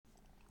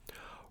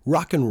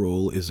Rock and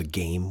roll is a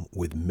game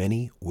with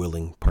many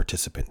willing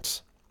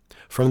participants.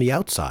 From the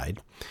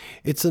outside,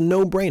 it's a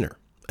no-brainer,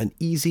 an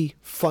easy,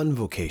 fun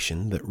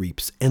vocation that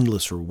reaps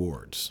endless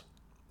rewards.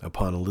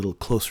 Upon a little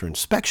closer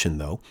inspection,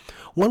 though,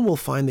 one will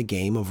find the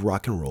game of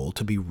rock and roll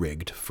to be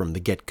rigged from the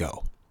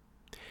get-go.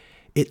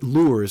 It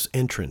lures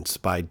entrants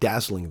by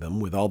dazzling them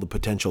with all the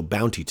potential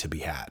bounty to be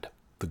had: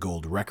 the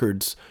gold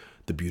records,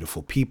 the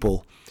beautiful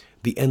people,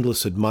 the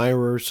endless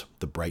admirers,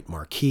 the bright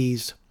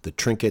marquees, the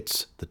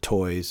trinkets, the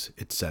toys,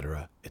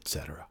 etc.,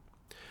 etc.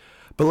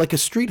 But like a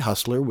street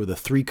hustler with a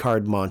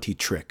 3-card Monte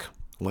trick,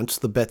 once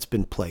the bet's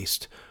been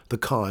placed, the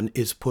con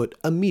is put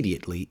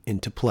immediately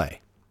into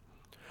play,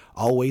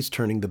 always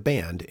turning the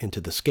band into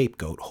the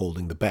scapegoat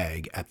holding the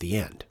bag at the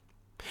end.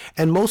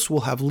 And most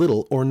will have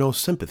little or no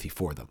sympathy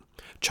for them,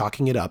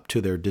 chalking it up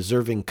to their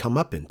deserving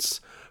comeuppance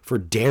for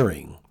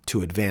daring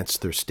to advance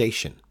their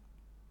station.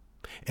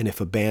 And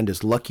if a band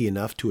is lucky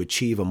enough to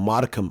achieve a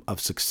modicum of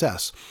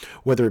success,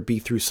 whether it be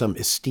through some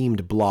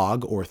esteemed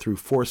blog or through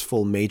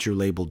forceful major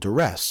label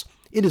duress,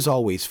 it is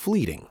always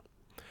fleeting.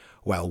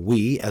 While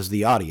we, as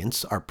the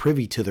audience, are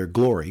privy to their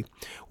glory,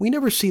 we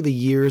never see the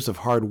years of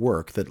hard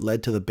work that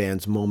led to the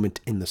band's moment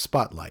in the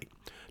spotlight,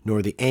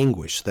 nor the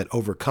anguish that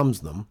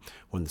overcomes them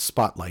when the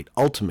spotlight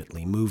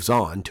ultimately moves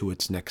on to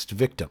its next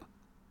victim.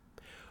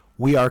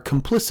 We are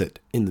complicit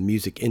in the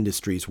music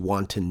industry's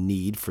wanton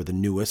need for the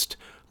newest,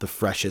 the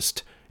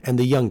freshest, and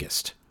the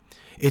youngest.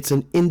 It's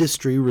an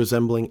industry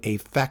resembling a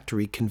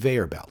factory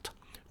conveyor belt,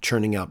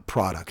 churning out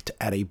product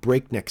at a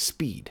breakneck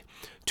speed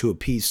to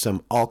appease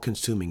some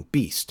all-consuming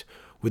beast,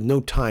 with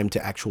no time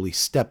to actually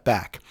step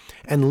back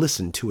and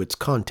listen to its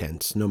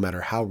contents, no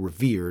matter how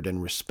revered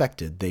and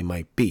respected they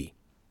might be.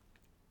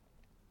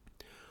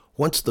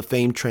 Once the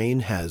fame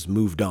train has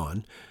moved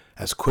on,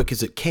 as quick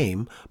as it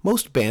came,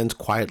 most bands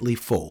quietly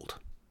fold.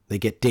 They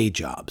get day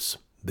jobs,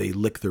 they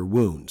lick their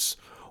wounds,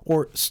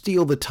 or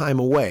steal the time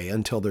away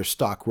until their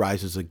stock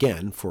rises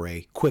again for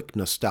a quick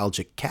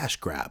nostalgic cash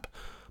grab,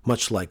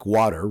 much like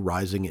water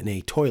rising in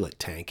a toilet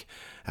tank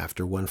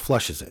after one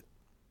flushes it.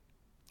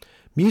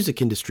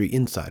 Music industry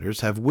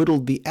insiders have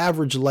whittled the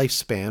average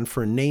lifespan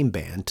for a name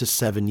band to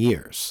 7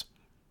 years.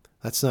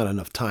 That's not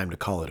enough time to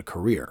call it a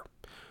career.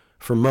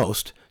 For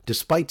most,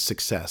 despite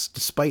success,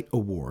 despite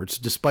awards,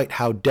 despite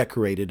how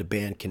decorated a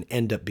band can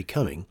end up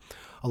becoming,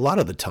 a lot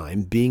of the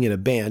time, being in a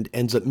band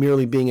ends up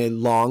merely being a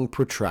long,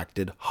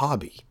 protracted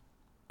hobby.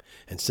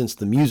 And since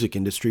the music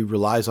industry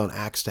relies on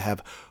acts to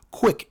have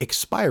quick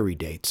expiry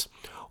dates,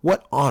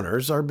 what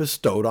honors are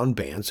bestowed on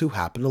bands who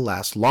happen to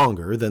last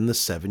longer than the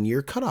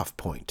 7-year cutoff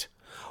point?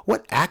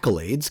 What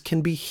accolades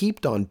can be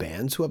heaped on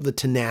bands who have the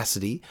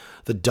tenacity,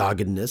 the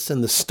doggedness,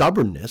 and the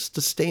stubbornness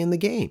to stay in the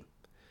game?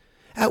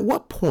 At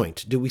what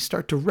point do we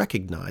start to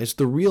recognize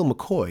the real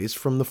McCoys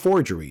from the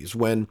forgeries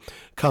when,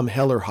 come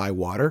hell or high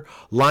water,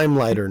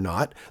 limelight or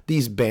not,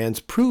 these bands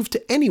prove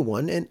to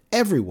anyone and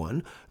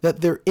everyone that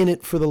they're in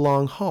it for the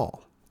long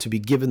haul, to be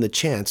given the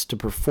chance to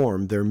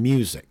perform their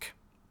music?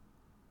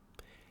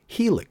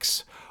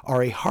 Helix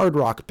are a hard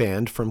rock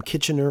band from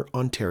Kitchener,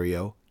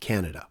 Ontario,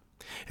 Canada,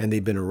 and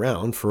they've been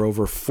around for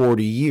over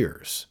 40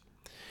 years.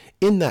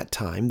 In that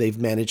time, they've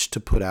managed to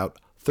put out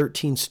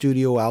 13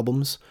 studio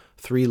albums,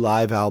 3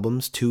 live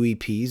albums, 2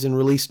 EPs, and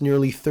released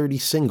nearly 30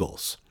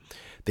 singles.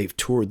 They've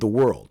toured the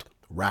world,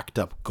 racked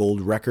up gold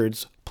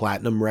records,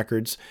 platinum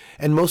records,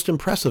 and most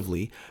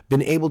impressively,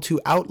 been able to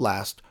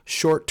outlast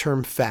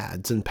short-term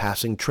fads and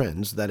passing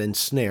trends that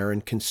ensnare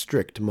and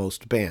constrict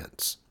most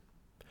bands.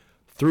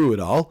 Through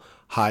it all,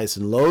 highs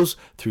and lows,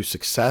 through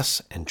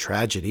success and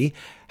tragedy,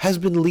 has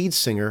been lead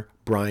singer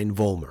Brian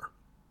Vollmer.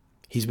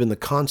 He's been the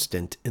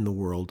constant in the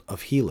world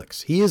of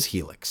Helix. He is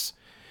Helix.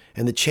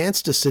 And the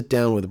chance to sit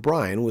down with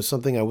Brian was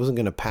something I wasn't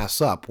going to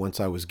pass up once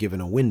I was given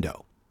a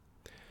window.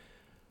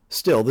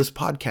 Still, this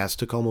podcast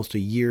took almost a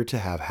year to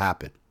have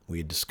happen. We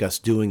had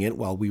discussed doing it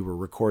while we were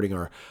recording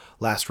our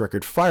last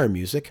record, Fire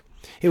Music.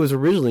 It was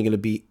originally going to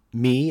be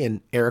me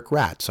and Eric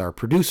Ratz, our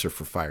producer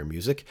for Fire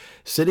Music,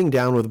 sitting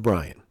down with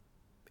Brian.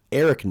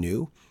 Eric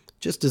knew,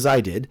 just as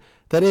I did,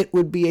 that it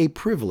would be a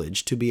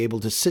privilege to be able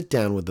to sit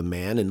down with the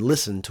man and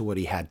listen to what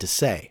he had to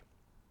say.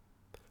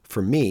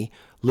 For me,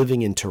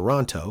 living in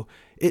Toronto,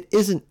 it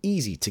isn't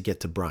easy to get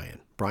to Brian.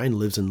 Brian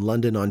lives in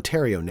London,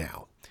 Ontario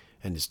now,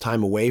 and his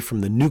time away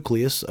from the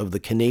nucleus of the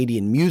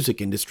Canadian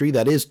music industry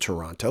that is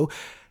Toronto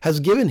has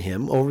given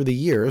him, over the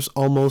years,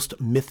 almost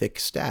mythic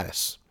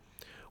status.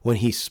 When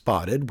he's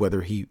spotted,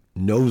 whether he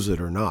knows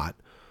it or not,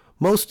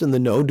 most in the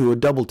know do a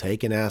double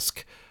take and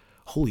ask,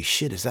 "Holy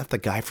shit, is that the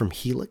guy from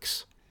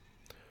Helix?"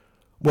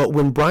 Well,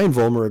 when Brian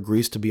Vollmer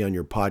agrees to be on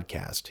your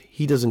podcast,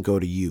 he doesn't go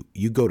to you,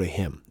 you go to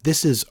him.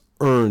 This is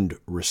earned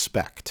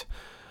respect.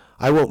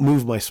 I won't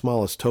move my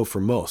smallest toe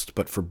for most,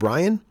 but for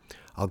Brian,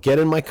 I'll get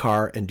in my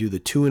car and do the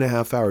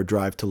 2.5-hour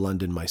drive to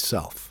London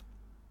myself.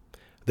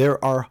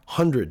 There are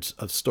hundreds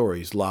of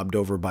stories lobbed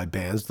over by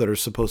bands that are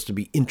supposed to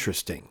be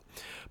interesting,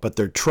 but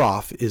their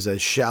trough is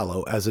as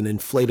shallow as an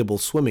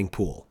inflatable swimming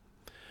pool.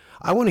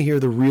 I want to hear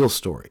the real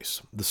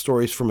stories, the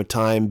stories from a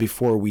time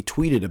before we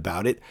tweeted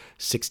about it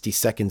 60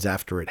 seconds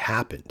after it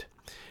happened,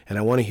 And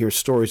I want to hear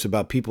stories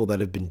about people that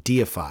have been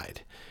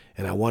deified.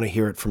 And I want to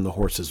hear it from the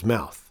horse's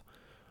mouth.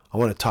 I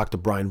want to talk to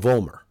Brian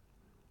Vollmer.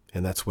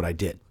 And that's what I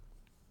did.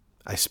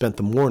 I spent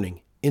the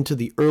morning into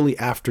the early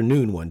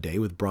afternoon one day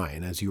with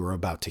Brian, as you are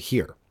about to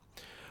hear.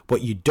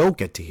 What you don't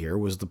get to hear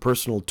was the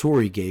personal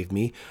tour he gave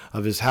me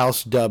of his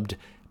house dubbed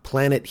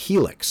Planet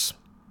Helix.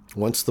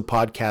 Once the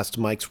podcast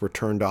mics were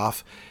turned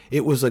off,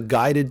 it was a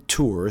guided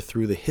tour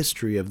through the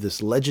history of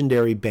this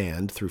legendary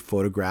band through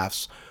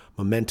photographs,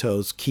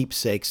 mementos,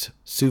 keepsakes,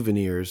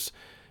 souvenirs,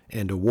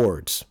 and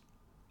awards.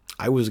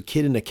 I was a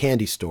kid in a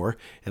candy store,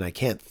 and I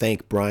can't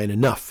thank Brian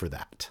enough for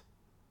that.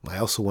 I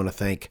also want to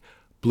thank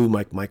Blue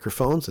Mic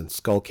Microphones and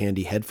Skull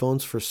Candy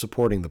Headphones for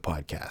supporting the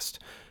podcast.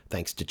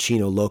 Thanks to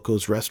Chino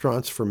Loco's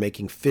Restaurants for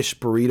making fish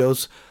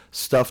burritos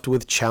stuffed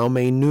with chow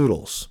mein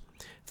noodles.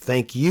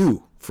 Thank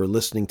you for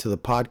listening to the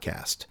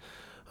podcast.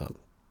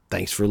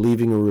 Thanks for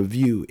leaving a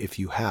review if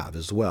you have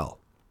as well.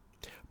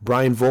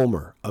 Brian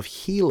Vollmer of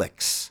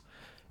Helix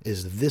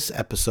is this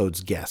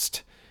episode's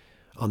guest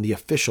on the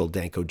official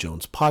Danko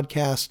Jones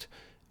podcast,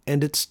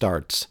 and it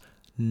starts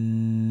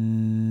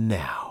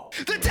now.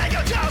 The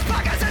Danko Jones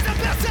podcast is the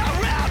best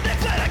around. They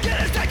play to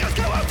get his Danko's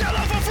go out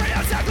down for free.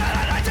 I'm sad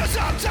glad I do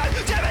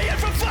sometimes. Get me in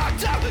from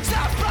fucked up.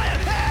 Stop playing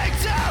hang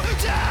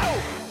down.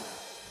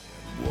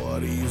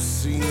 What do you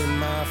see in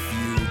my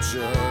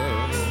future?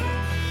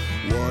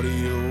 What are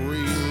you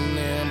reading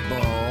in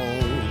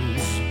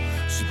bones?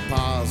 She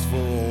paused for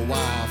a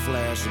while,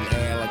 flashing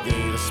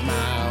alligator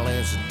smile,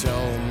 and she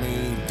told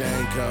me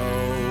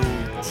Danko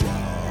Jones.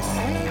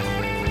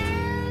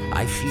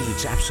 I feel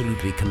it's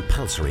absolutely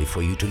compulsory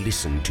for you to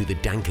listen to the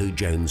Danko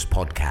Jones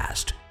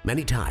podcast.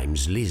 Many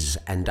times, Liz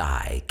and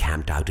I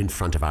camped out in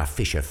front of our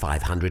Fisher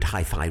 500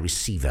 hi-fi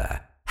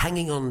receiver,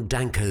 hanging on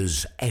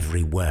Danko's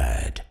every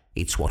word.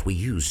 It's what we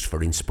used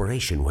for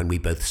inspiration when we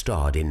both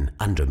starred in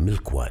Under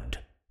Milkwood.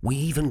 We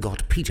even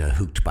got Peter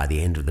hooked by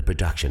the end of the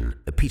production.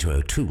 Peter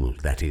O'Toole,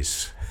 that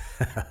is.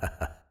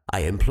 I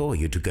implore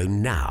you to go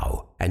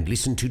now and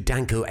listen to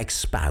Danko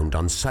expound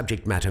on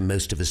subject matter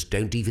most of us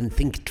don't even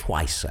think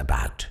twice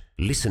about.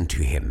 Listen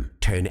to him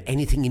turn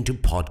anything into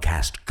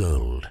podcast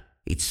gold.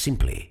 It's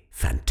simply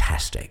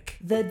fantastic.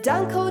 The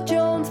Danko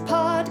Jones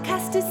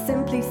podcast is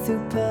simply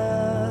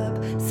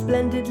superb,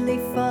 splendidly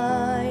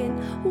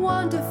fine,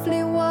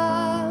 wonderfully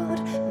wild,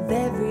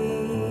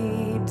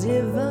 very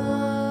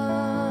divine.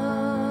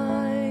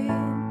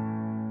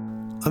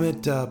 I'm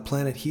at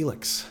Planet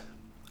Helix.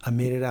 I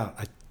made it out.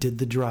 I did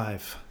the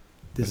drive.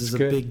 This is a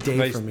big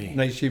day for me.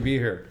 Nice you be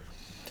here.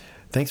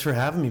 Thanks for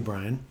having me,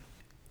 Brian.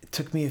 It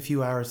took me a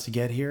few hours to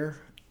get here.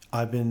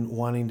 I've been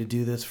wanting to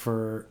do this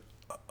for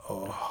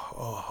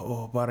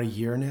about a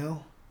year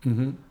now.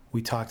 Mm-hmm.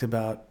 We talked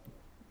about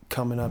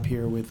coming up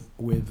here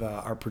with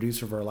our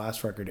producer of our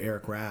last record,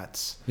 Eric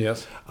Ratz.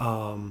 Yes.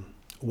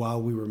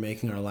 While we were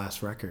making our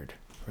last record,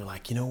 we're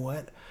like, you know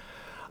what?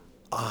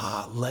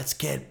 Let's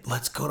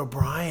go to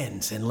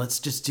Brian's and let's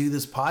just do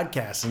this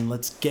podcast and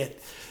let's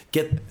get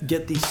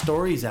these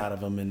stories out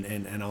of him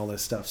and all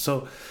this stuff.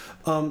 So,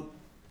 a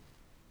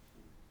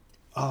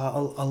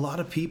lot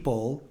of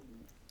people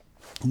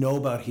know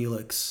about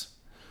Helix.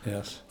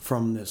 Yes.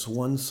 From this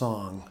one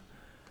song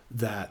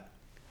that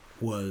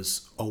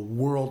was a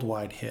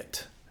worldwide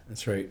hit.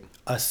 That's right.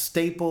 A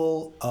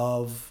staple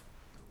of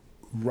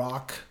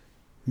rock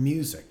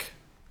music,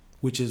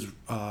 which is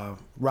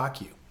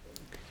Rock You.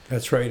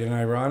 That's right. And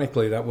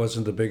ironically, that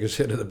wasn't the biggest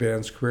hit of the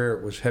band's career.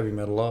 It was Heavy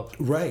Metal Love.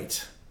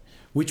 Right.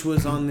 Which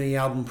was on the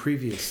album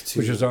previous to...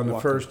 Which was on the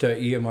first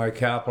EMI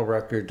Capitol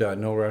record,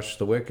 No Rush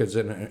to the Wickeds.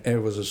 And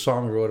it was a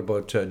song we wrote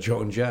about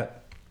Joan Jett.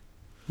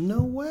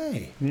 No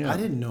way. Yeah. I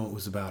didn't know it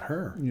was about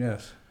her.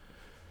 Yes.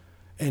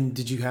 And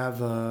did you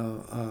have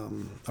a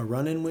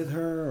run-in with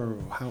her, or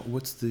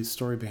what's the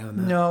story behind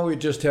that? No, we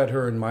just had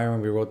her in mind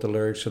when we wrote the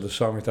lyrics of the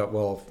song. We thought,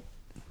 well,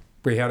 if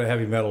we had a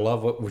Heavy Metal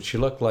Love, what would she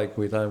look like?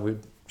 We thought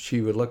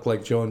she would look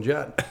like Joan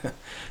Jett,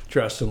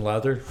 dressed in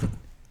leather,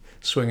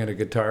 swinging a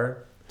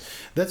guitar.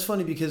 That's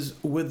funny because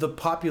with the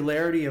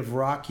popularity of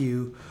Rock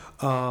You,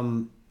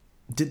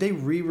 did they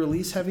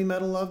re-release Heavy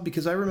Metal Love?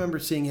 Because I remember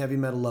seeing Heavy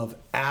Metal Love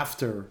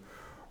after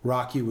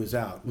Rock You was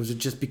out. Was it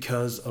just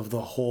because of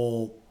the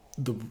whole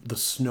the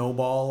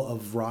snowball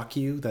of Rock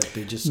You that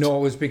they just... No,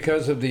 it was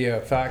because of the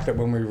fact that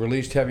when we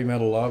released Heavy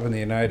Metal Love in the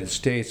United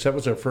States, that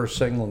was our first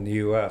single in the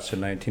U.S. in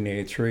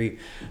 1983.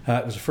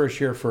 It was the first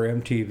year for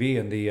MTV,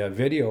 and the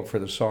video for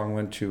the song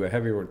went to a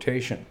heavy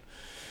rotation.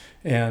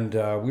 And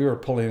we were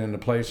pulling into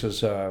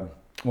places...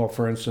 well,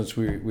 for instance,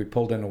 we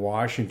pulled into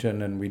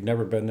Washington, and we'd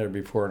never been there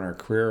before in our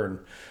career, and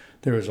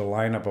there was a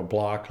lineup a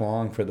block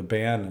long for the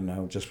band, and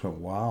I just went,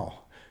 wow.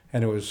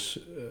 And it was...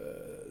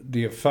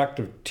 the effect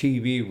of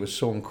TV was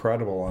so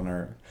incredible on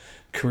our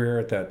career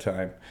at that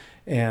time.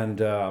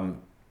 And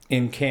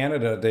in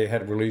Canada, they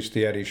had released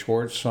the Eddie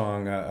Schwartz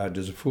song,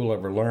 Does a Fool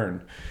Ever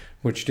Learn,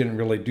 which didn't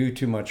really do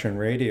too much on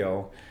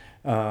radio.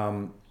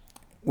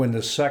 When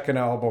the second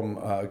album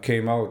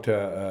came out,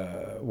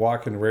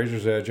 Walking the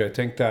Razor's Edge, I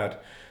think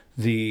that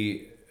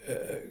the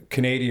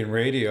Canadian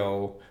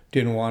radio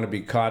didn't want to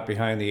be caught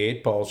behind the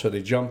 8 ball, so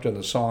they jumped on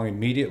the song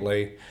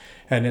immediately.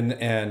 And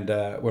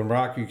when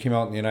Rock You came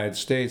out in the United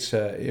States,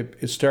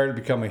 it started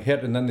to become a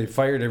hit, and then they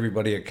fired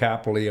everybody at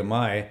Capital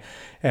EMI.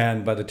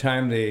 And by the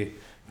time they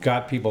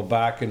got people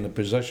back in the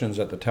positions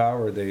at the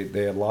tower,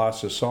 they had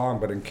lost the song.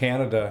 But in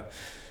Canada,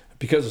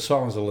 because the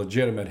song was a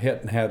legitimate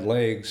hit and had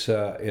legs,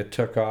 it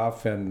took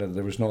off, and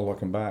there was no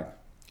looking back.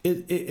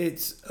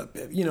 It's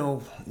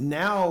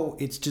now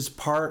it's just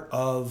part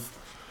of,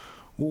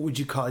 what would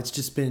you call it? It's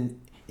just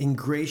been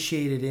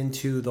ingratiated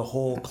into the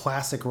whole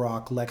classic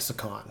rock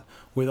lexicon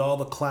with all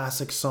the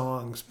classic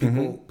songs.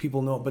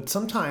 People know, but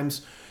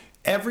sometimes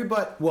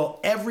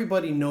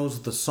everybody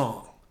knows the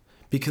song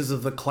because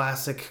of the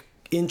classic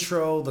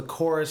intro, the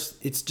chorus.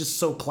 It's just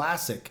so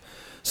classic.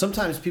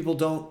 Sometimes people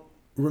don't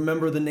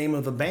remember the name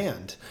of the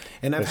band,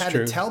 and I've had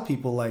to tell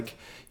people, like,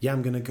 yeah,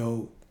 I'm gonna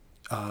go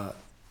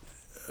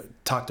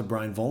talk to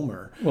Brian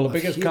Vollmer. Well, the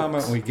biggest Helix.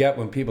 comment we get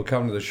when people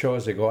come to the show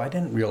is they go, I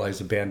didn't realize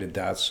the band did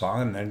that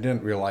song, and I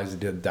didn't realize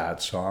it did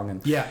that song.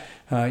 And Yeah.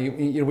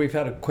 We've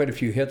had quite a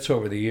few hits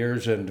over the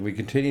years, and we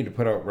continue to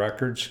put out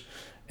records.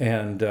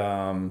 And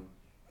on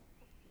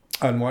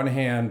one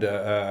hand,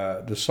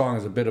 the song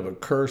is a bit of a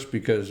curse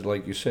because,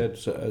 like you said,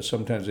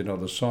 sometimes they know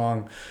the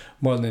song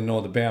more than they know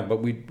the band.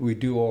 But we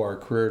do owe our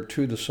career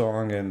to the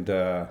song,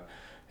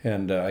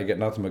 and I get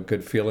nothing but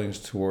good feelings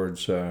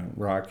towards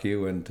Rock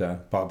You and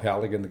Bob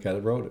Halligan, the guy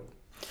that wrote it.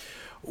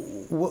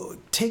 Well,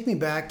 take me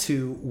back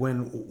to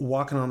when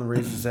Walking on the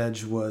Razor's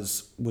Edge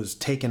was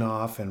taken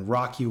off and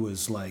Rock You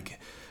was like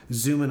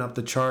zooming up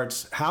the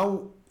charts.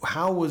 How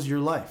was your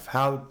life?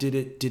 How did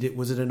it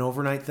was it an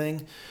overnight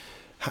thing?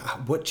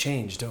 What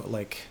changed?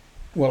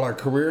 Well, our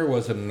career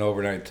wasn't an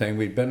overnight thing.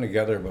 We'd been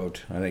together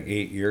about, I think,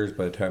 8 years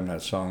by the time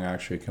that song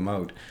actually came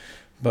out.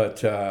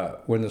 But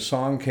when the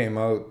song came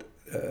out,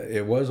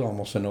 it was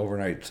almost an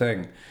overnight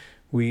thing.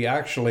 We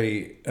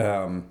actually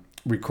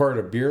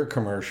recorded a beer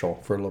commercial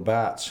for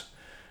Labatt's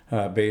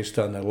based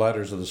on the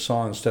letters of the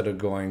song. Instead of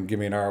going, give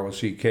me an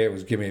R-O-C-K, it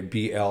was give me a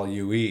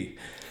B-L-U-E.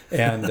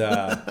 And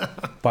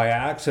by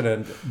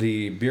accident,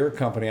 the beer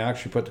company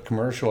actually put the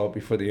commercial out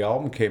before the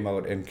album came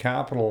out, and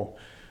Capitol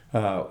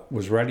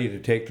was ready to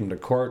take them to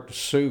court to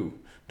sue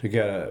to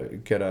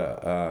get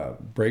a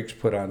brakes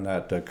put on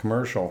that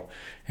commercial.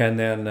 And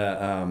then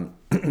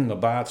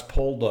Labatt's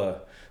pulled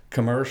the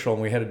commercial,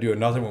 and we had to do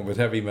another one with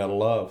Heavy Metal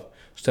Love.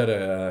 Instead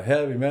of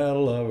Heavy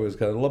Metal Love, it was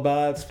called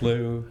Labatt's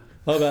Blue,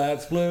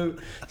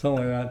 something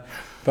like that.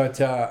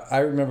 But I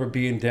remember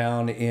being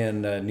down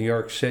in New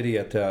York City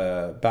at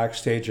the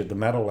backstage at the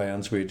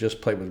Meadowlands. We had just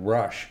played with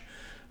Rush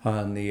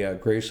on the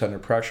Grace Under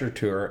Pressure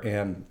tour,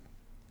 and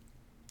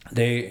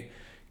they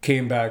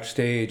came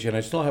backstage, and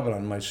I still have it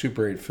on my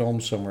Super 8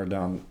 film somewhere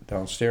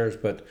downstairs,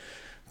 but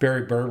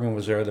Barry Bergman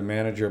was there, the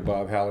manager,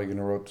 Bob Halligan,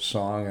 who wrote the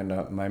song,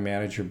 and my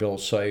manager, Bill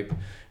Sipe,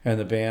 and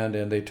the band,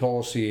 and they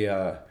told us the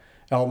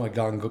album had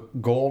gone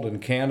gold in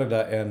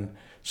Canada, and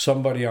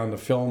somebody on the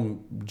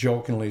film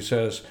jokingly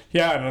says,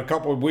 yeah, in a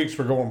couple of weeks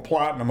we're going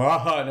platinum,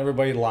 and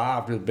everybody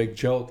laughed. It was a big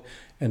joke.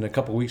 In a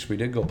couple of weeks we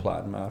did go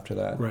platinum after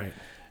that. Right.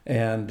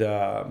 And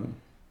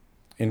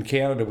in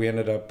Canada we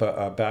ended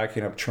up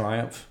backing up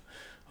Triumph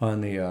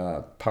on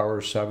the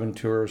Power 7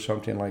 tour or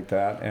something like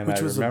that. And Which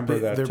I was remember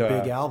their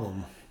big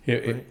album.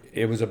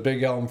 It was a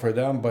big album for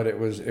them, but it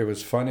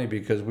was funny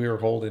because we were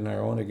holding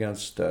our own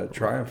against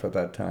Triumph at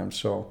that time.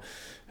 So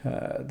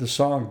the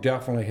song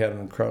definitely had an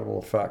incredible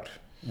effect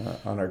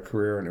on our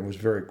career, and it was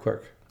very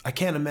quick. I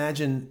can't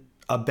imagine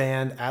a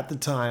band at the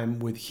time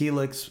with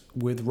Helix,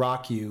 with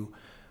Rock You,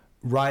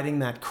 riding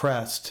that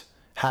crest,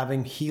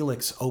 having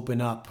Helix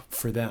open up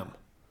for them.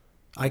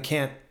 I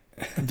can't.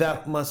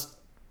 That must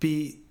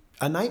be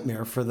a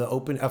nightmare for the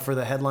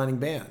headlining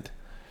band.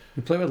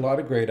 We played with a lot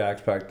of great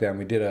acts back then.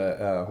 We did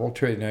a whole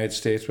tour of the United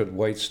States with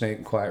White Snake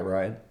and Quiet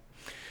Riot.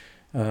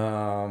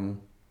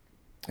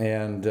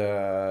 And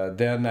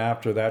then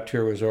after that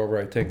tour was over,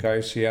 I think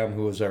ICM,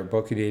 who was our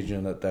booking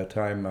agent at that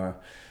time,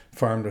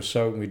 farmed us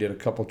out, and we did a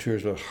couple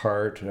tours with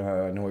Heart.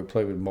 I know we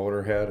played with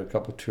Motorhead, a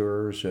couple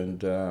tours,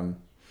 and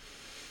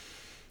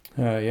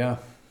yeah,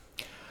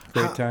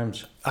 great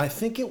times. I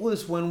think it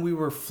was when we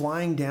were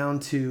flying down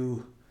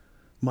to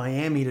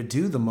Miami to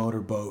do the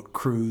motorboat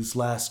cruise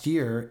last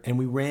year, and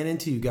we ran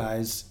into you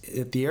guys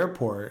at the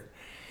airport,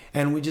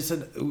 and we just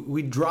said,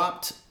 we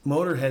dropped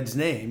Motorhead's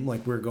name,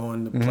 like we were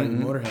going to play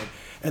with Motorhead,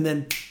 and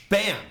then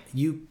bam,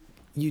 you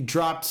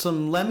dropped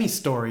some Lemmy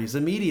stories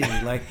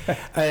immediately. Like,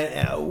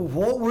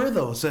 what were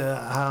those?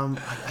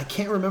 I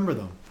can't remember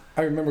them.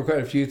 I remember quite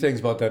a few things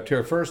about that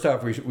tour. First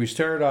off, we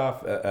started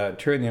off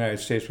touring the United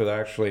States with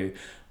actually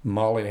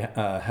Molly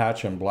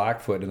Hatch and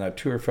Blackfoot, and that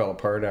tour fell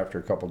apart after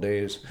a couple of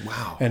days.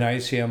 Wow. And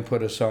ICM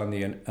put us on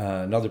the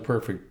Another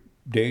Perfect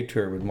Day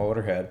tour with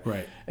Motorhead.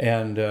 Right.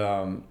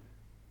 And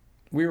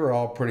we were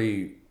all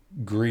pretty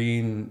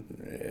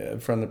green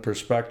from the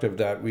perspective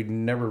that we'd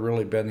never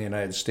really been in the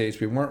United States.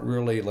 We weren't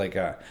really like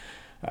a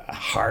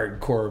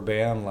hardcore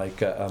band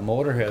like a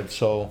Motorhead,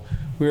 so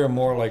we were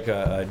more like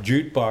a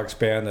jukebox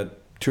band that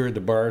toured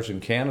the bars in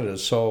Canada.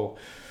 So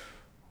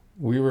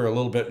we were a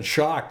little bit in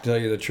shock, to tell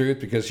you the truth,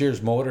 because here's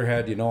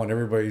Motorhead, you know, and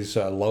everybody's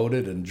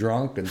loaded and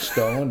drunk and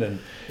stoned. And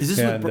Is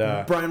this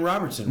with Brian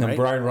Robertson, right? And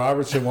Brian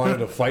Robertson wanted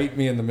to fight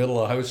me in the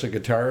middle of House of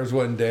Guitars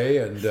one day,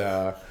 and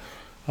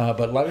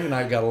but Lemmy and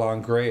I got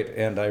along great.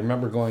 And I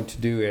remember going to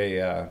do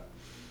a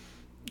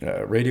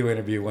radio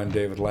interview one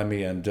day with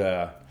Lemmy, and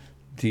the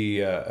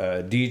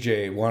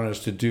DJ wanted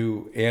us to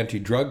do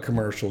anti-drug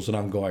commercials, and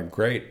I'm going,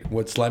 great,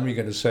 what's Lemmy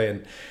going to say?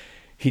 And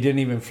he didn't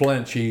even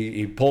flinch.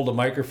 He pulled the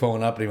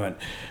microphone up and he went,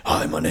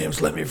 "Hi, my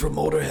name's Lemmy from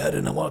Motorhead,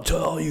 and I want to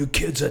tell all you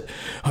kids that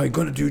I'm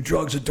going to do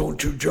drugs that don't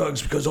do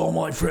drugs, because all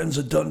my friends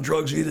that done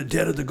drugs are either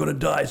dead or they're going to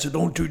die, so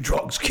don't do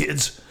drugs,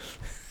 kids."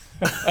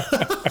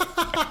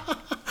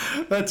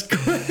 That's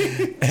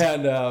great.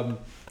 And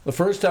the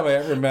first time I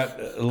ever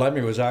met Lemmy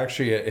was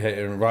actually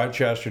in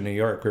Rochester, New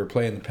York. We were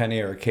playing the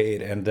Penny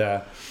Arcade, and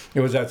it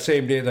was that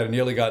same day that I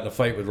nearly got in a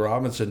fight with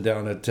Robinson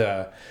down at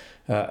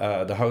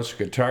the House of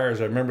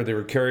Guitars. I remember they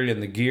were carrying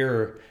the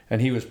gear,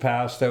 and he was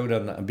passed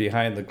out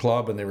behind the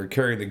club, and they were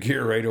carrying the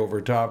gear right over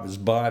top of his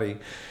body.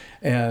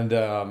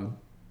 And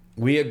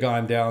we had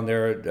gone down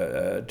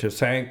there to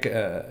thank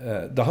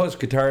the House of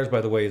Guitars,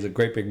 by the way, is a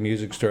great big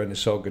music store, and they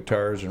sell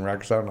guitars and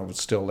records. I don't know if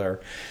it's still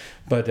there.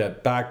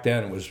 But back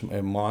then it was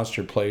a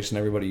monster place, and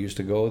everybody used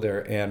to go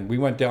there. And we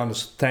went down to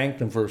thank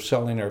them for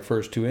selling our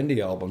first 2 indie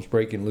albums,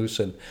 Breaking Loose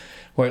and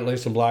White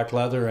Lace and Black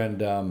Leather.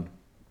 And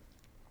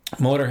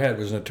Motorhead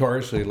was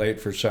notoriously late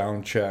for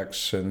sound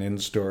checks and in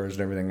stores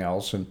and everything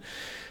else, and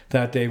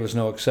that day was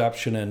no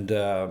exception. And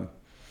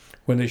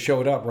when they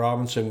showed up,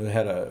 Robinson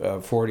had a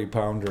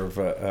 40-pounder of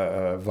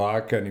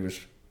vodka, and he was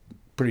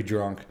pretty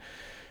drunk.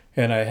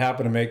 And I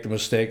happened to make the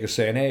mistake of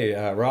saying, "Hey,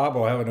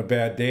 Robbo, having a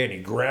bad day," and he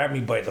grabbed me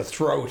by the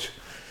throat.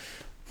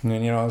 And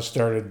then, you know,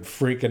 started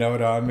freaking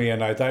out on me,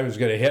 and I thought he was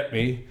going to hit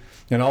me.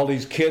 And all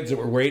these kids that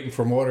were waiting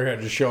for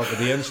Motorhead to show up at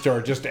the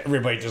in-store,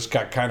 everybody just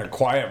got kind of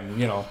quiet and,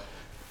 you know,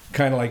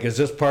 kind of like, is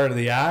this part of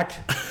the act?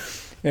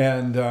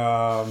 And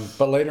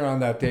but later on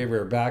that day, we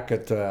were back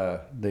at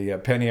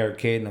the Penny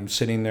Arcade, and I'm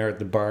sitting there at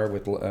the bar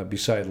with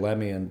beside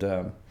Lemmy,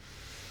 and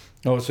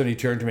all of a sudden he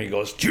turned to me and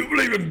goes, "Do you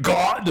believe in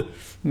God?"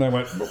 And I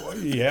went,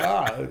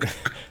 "Yeah."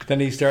 Then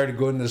he started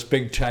going this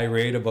big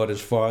tirade about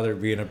his father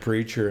being a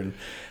preacher and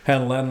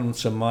had lent him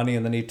some money,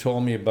 and then he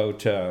told me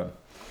about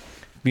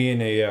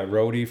being a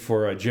roadie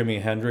for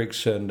Jimi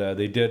Hendrix, and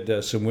they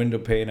did some window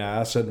pane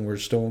acid and were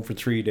stoned for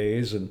 3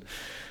 days, and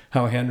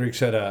how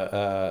Hendrix had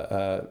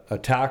a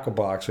tackle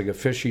box, like a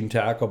fishing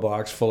tackle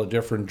box full of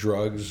different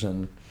drugs,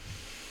 and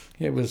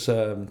it was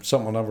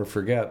something I'll never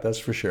forget, that's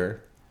for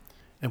sure.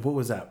 And what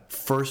was that,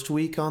 first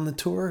week on the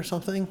tour or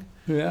something?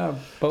 Yeah,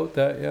 about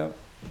that, yeah.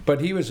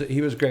 But he was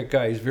a great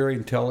guy. He's a very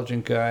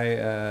intelligent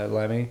guy,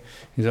 Lemmy.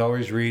 He's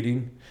always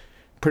reading.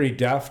 Pretty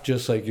deaf,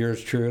 just like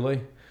yours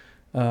truly.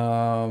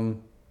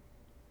 And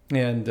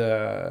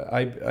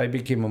I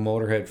became a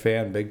Motorhead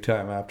fan big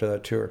time after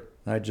that tour.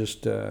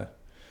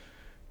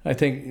 I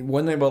think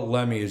one thing about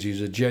Lemmy is he's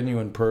a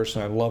genuine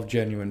person. I love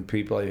genuine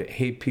people. I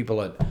hate people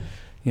that,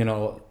 you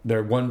know,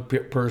 they're one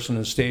person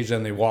on stage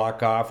and they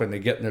walk off and they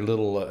get in their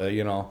little,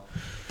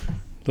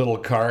 little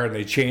car and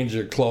they change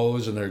their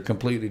clothes and they're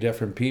completely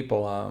different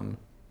people.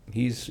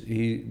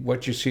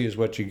 What you see is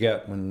what you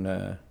get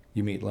when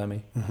you meet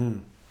Lemmy. Mm-hmm.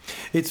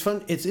 It's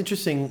fun. It's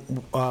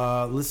interesting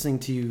listening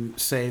to you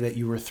say that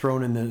you were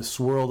thrown in this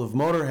world of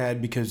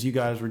Motorhead because you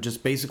guys were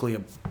just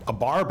basically a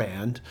bar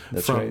band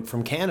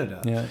from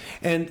Canada. Yeah.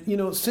 And, you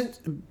know, since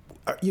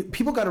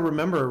people got to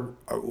remember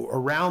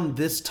around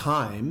this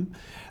time,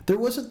 there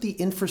wasn't the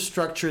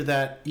infrastructure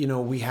that, you know,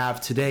 we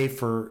have today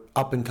for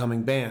up and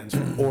coming bands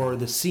or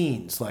the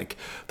scenes. Like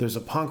there's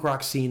a punk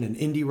rock scene, an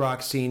indie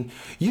rock scene.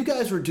 You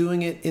guys were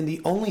doing it in the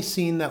only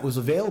scene that was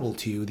available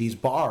to you, these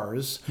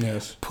bars,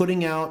 yes,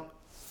 putting out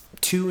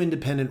 2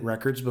 independent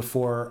records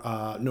before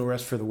No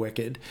Rest for the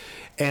Wicked,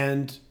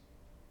 and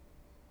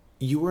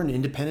you were an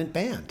independent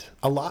band.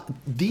 A lot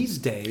these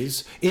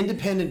days,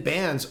 independent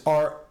bands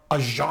are a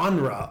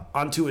genre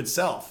unto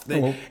itself,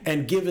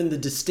 and given the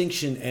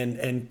distinction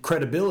and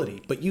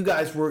credibility. But you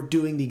guys were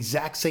doing the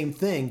exact same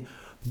thing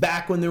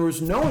back when there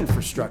was no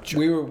infrastructure.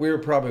 We were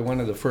probably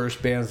one of the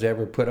first bands to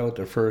ever put out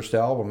their first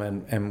album,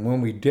 and when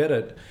we did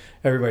it,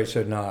 everybody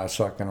said, "No, it's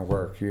not going to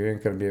work. You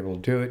ain't going to be able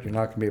to do it. You're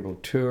not going to be able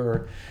to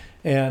tour."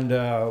 And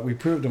we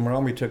proved them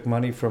wrong. We took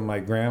money from my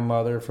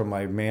grandmother, from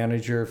my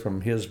manager, from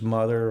his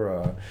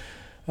mother,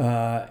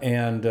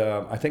 and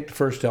I think the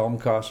first album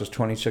cost us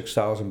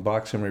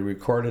 $26,000, and we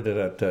recorded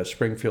it at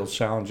Springfield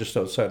Sound, just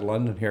outside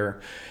London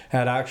here.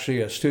 Had actually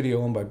a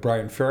studio owned by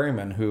Brian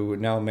Ferryman, who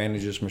now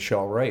manages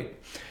Michelle Wright.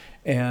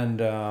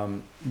 And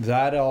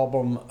that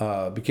album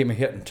became a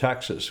hit in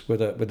Texas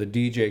with a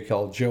DJ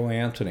called Joe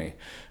Anthony,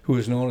 who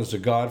is known as the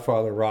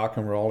Godfather of rock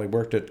and roll. He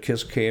worked at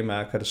Kiss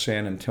K-Mac out of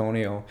San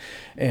Antonio,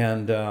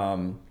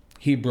 and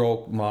he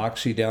broke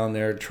Moxie down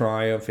there,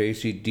 Triumph,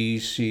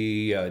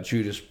 AC/DC,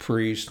 Judas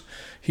Priest.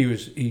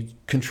 He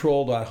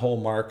controlled that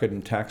whole market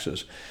in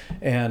Texas,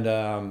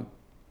 and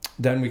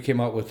Then we came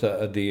out with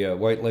the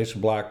White Lace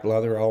and Black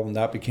Leather album.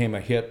 That became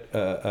a hit,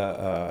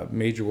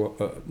 major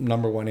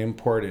number one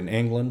import in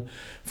England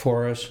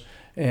for us.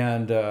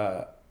 And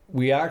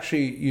we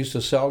actually used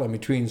to sell them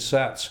between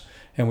sets.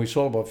 And we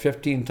sold about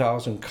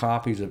 15,000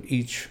 copies of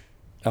each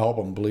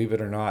album, believe it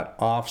or not,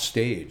 off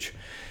stage.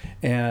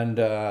 And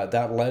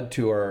that led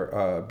to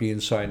our being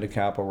signed to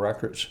Capitol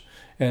Records.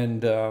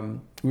 And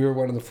we were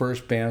one of the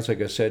first bands,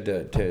 like I said,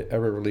 to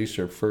ever release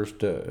their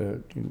first,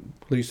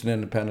 release an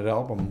independent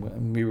album.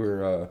 And we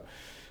were,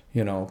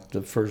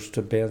 the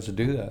first bands to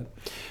do that.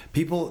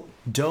 People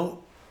don't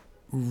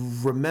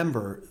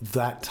remember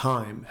that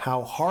time,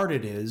 how hard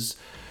it is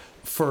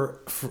for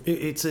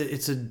it's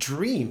a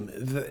dream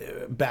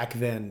back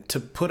then to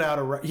put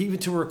out even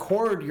to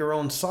record your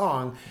own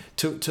song,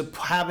 to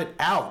have it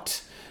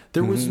out.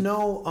 There was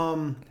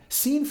no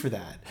scene for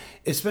that,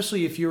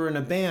 especially if you were in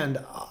a band.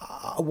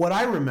 What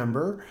I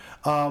remember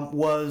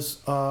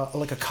was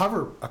like a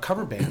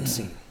cover band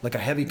scene, like a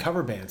heavy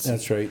cover band scene.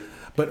 That's right.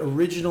 But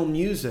original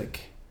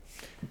music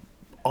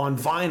on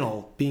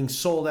vinyl being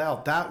sold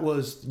out,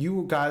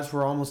 you guys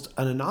were almost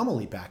an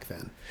anomaly back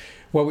then.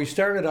 Well, we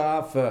started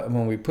off,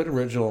 when we put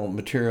original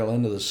material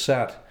into the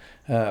set,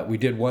 we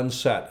did one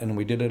set, and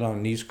we did it on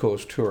an East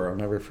Coast tour, I'll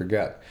never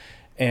forget.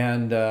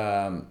 And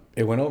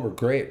it went over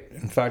great.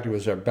 In fact, it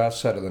was our best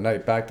set of the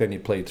night. Back then, you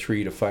played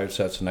 3 to 5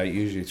 sets a night,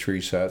 usually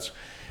 3 sets.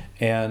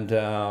 And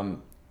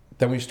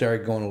then we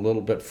started going a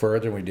little bit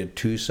further, and we did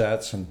 2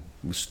 sets, and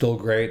it was still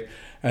great.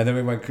 And then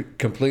we went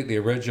completely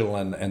original,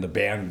 and the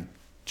band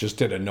just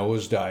did a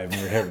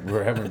nosedive. We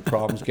were having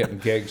problems getting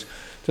gigs.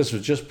 This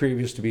was just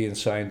previous to being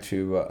signed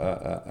to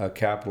a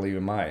Capitol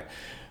EMI.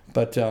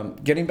 But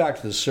getting back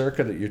to the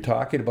circuit that you're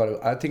talking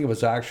about, I think it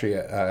was actually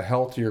a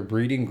healthier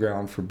breeding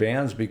ground for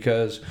bands,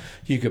 because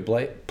you could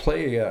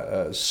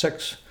play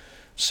 6,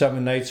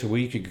 7 nights a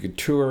week. You could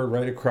tour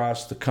right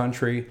across the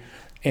country,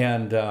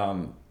 and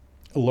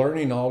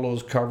learning all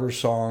those cover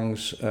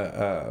songs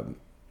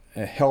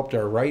helped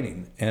our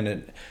writing. And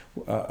it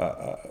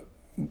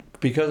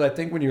because I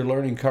think when you're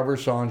learning cover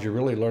songs, you're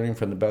really learning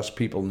from the best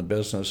people in the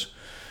business,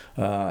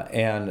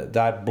 and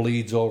that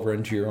bleeds over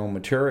into your own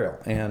material.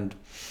 And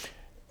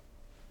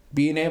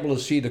being able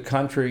to see the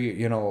country,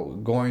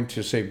 going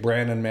to, say,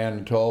 Brandon,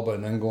 Manitoba,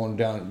 and then going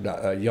down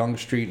Yonge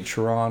Street in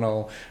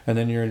Toronto, and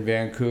then you're in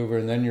Vancouver,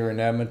 and then you're in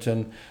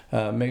Edmonton,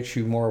 makes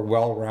you more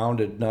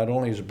well-rounded, not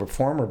only as a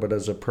performer, but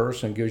as a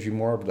person. Gives you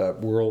more of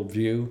that world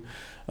view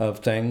of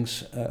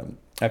things.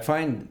 I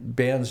find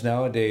bands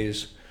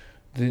nowadays,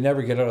 they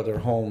never get out of their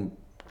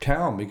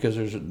hometown because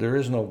there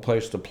is no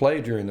place to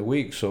play during the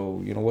week.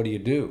 So, what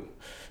do?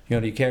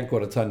 You can't go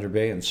to Thunder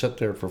Bay and sit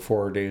there for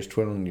 4 days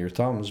twiddling your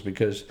thumbs,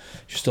 because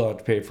you still have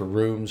to pay for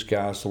rooms,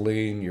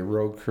 gasoline, your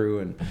road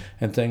crew,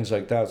 and things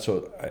like that.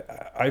 So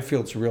I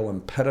feel it's a real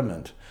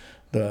impediment,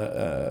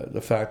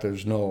 the fact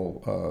there's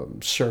no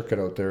circuit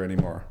out there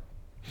anymore.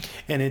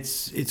 And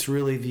it's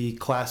really the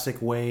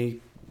classic way,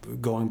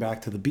 going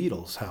back to the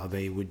Beatles, how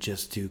they would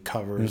just do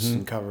covers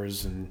and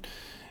covers, and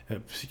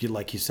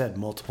like you said,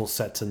 multiple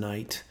sets a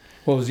night.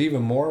 Well, it was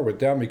even more with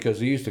them, because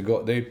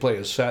they'd play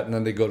a set and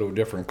then they'd go to a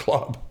different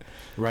club.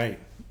 Right.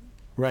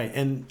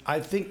 And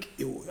I think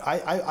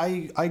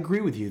I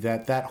agree with you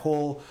that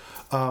whole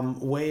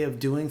way of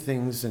doing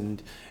things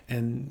and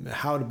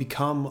how to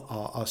become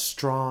a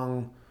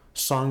strong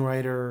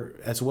songwriter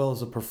as well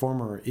as a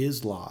performer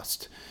is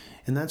lost.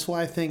 And that's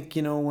why I think,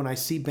 when I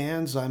see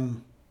bands,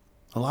 I'm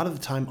a lot of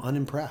the time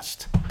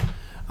unimpressed.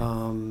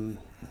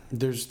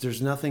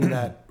 There's nothing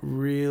that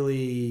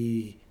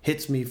really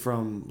hits me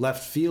from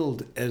left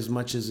field as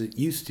much as it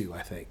used to,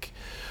 I think.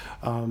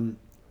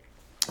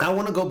 I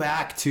want to go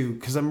back to,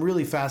 because I'm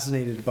really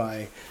fascinated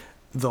by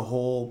the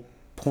whole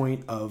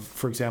point of,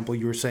 for example,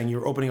 you were saying you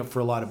were opening up for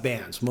a lot of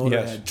bands, Motorhead,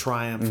 Yes.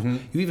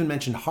 Triumph. You even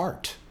mentioned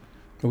Heart.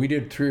 We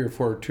did 3 or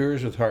 4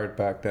 tours with Heart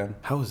back then.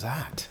 How was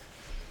that?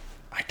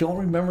 I don't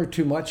remember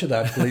too much of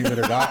that, believe it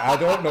or not. I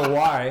don't know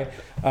why.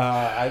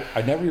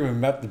 I never even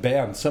met the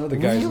band. Some of the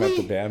guys met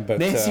the band, but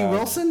Nancy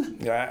Wilson?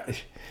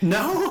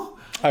 No.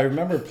 I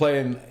remember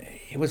playing.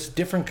 It was a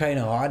different kind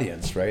of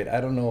audience, right?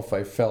 I don't know if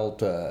I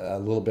felt a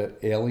little bit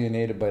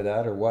alienated by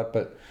that or what,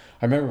 but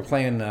I remember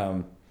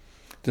playing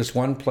this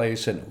one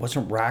place, and it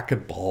wasn't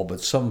racquetball,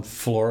 but some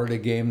Florida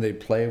game they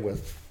play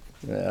with.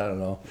 I don't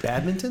know.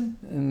 Badminton?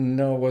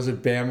 No, it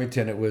wasn't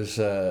badminton. It was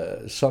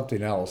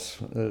something else.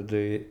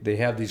 They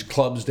have these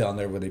clubs down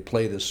there where they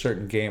play this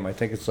certain game. I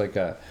think it's like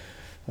a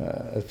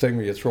thing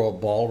where you throw a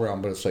ball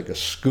around, but it's like a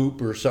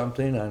scoop or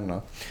something. I don't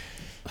know.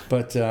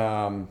 But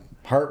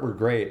Heart were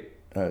great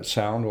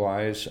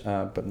sound-wise,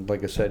 but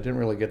like I said, I didn't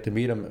really get to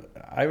meet them.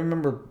 I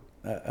remember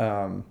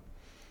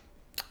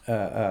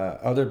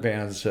other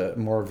bands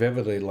more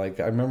vividly.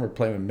 Like I remember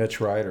playing with Mitch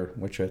Ryder,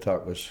 which I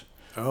thought was...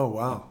 Oh,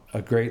 wow.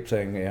 A great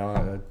thing,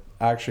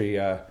 actually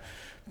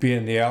be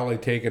in the alley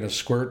taking a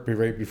squirt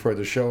right before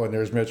the show, and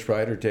there's Mitch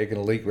Ryder taking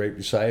a leak right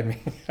beside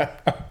me.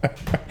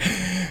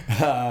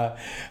 I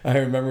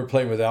remember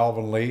playing with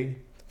Alvin Lee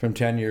from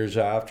 10 years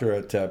after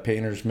at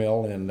Painter's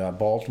Mill in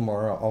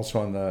Baltimore. Also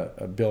on the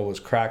bill was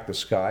Crack the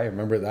Sky. I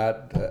remember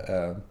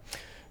that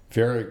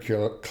very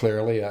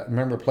clearly. I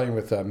remember playing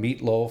with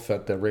Meatloaf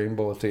at the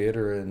Rainbow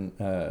Theater in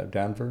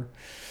Denver.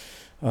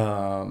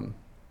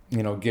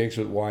 Gigs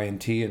with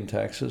Y&T in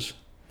Texas.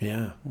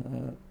 Yeah.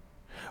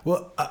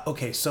 Well,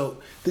 okay, so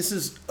this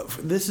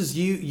is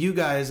you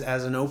guys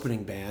as an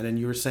opening band, and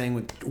you were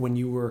saying when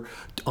you were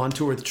on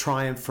tour with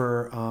Triumph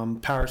for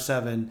Power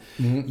 7,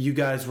 you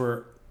guys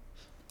were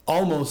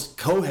almost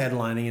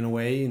co-headlining in a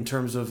way in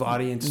terms of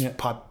audience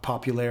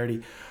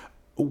popularity.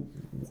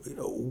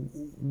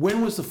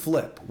 When was the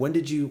flip? Where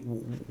did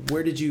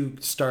you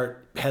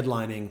start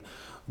headlining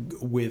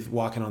with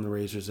Walking on the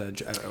Razor's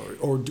Edge,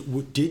 or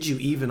did you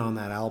even on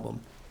that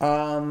album?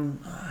 I'm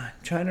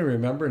trying to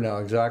remember now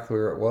exactly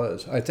where it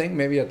was. I think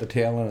maybe at the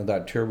tail end of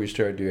that tour we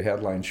started to do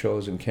headline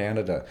shows in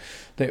Canada.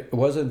 It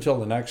wasn't until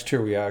the next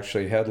tour we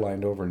actually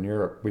headlined over in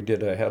Europe. We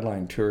did a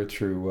headline tour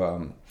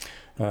through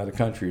the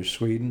country of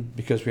Sweden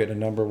because we had a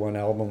 #1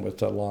 album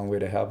with A Long Way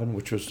to Heaven,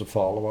 which was the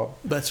follow-up.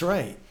 That's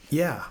right,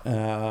 yeah.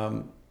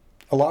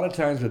 A lot of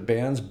times with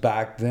bands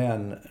back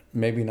then,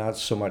 maybe not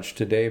so much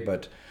today,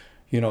 but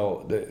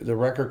the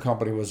record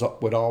company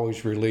would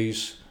always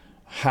release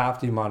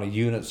half the amount of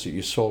units that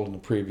you sold in the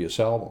previous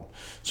album.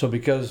 So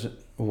because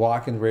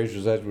Walking the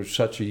Razor's Edge was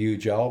such a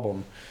huge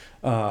album,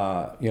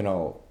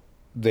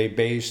 they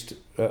based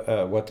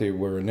what they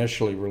were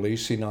initially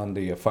releasing on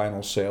the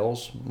final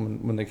sales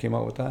when they came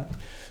out with that.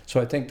 So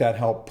I think that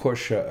helped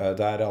push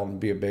that album to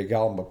be a big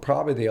album. But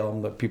probably the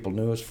album that people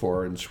knew us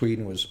for in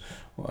Sweden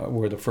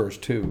were the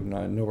first two,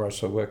 No Rest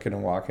So Wicked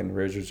and Walking the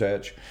Razor's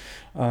Edge.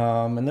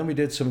 And then we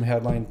did some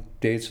headline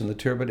dates in the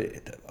tour, but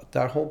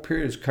that whole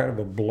period is kind of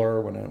a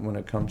blur when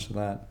it comes to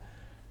that.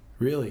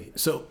 Really?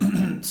 So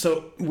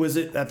was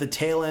it at the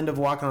tail end of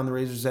Walking on the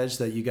Razor's Edge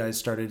that you guys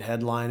started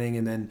headlining,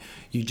 and then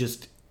you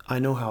just... I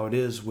know how it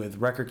is with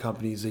record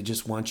companies. They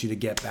just want you to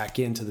get back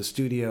into the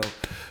studio,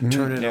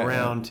 turn it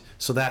around. Yeah.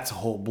 So that's a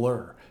whole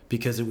blur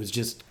because it was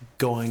just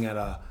going at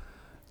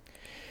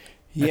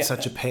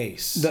such a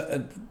pace.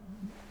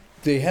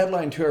 The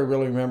headline tour I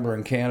really remember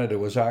in Canada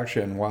was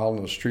actually in Wild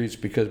in the Streets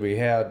because we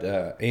had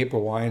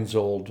April Wine's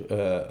old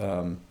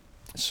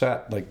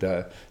set, like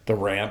the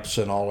ramps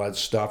and all that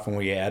stuff, and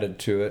we added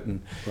to it,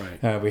 and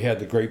we had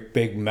the great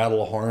big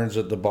metal horns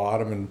at the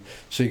bottom, and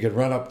so you could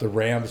run up the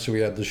ramps. So we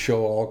had the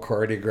show all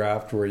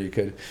choreographed where you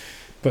could,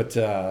 but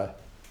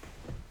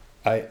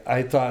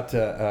I thought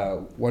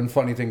one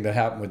funny thing that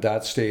happened with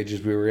that stage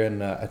is we were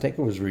in I think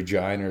it was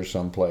Regina or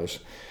someplace,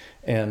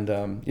 and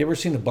you ever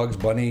seen the Bugs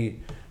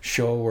Bunny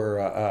show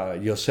where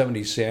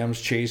Yosemite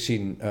Sam's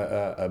chasing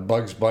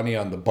Bugs Bunny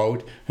on the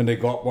boat, and they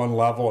go up one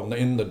level and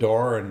in the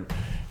door and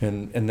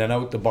then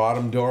out the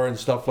bottom door and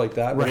stuff like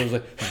that.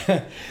 Right.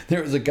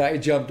 There was a guy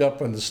jumped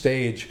up on the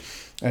stage,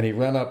 and he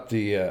ran up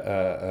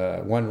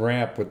the one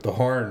ramp with the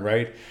horn,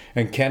 right?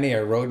 And Kenny,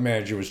 our road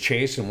manager, was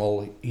chasing.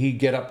 Well, he'd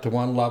get up to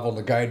one level, and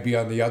the guy'd be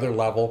on the other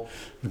level.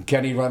 And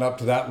Kenny run up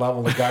to that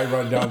level, and the guy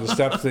run down the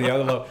steps to the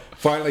other level.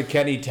 Finally,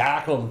 Kenny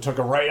tackled him and took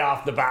him right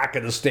off the back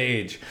of the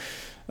stage.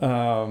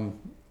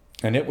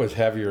 And it was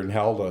heavier than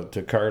hell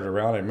to cart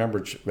around. I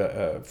remember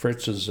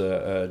Fritz's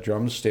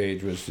drum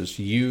stage was this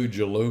huge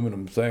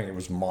aluminum thing. It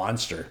was a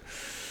monster.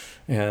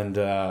 And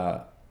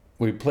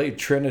we played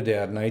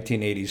Trinidad in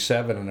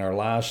 1987, and our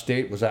last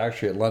date was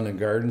actually at London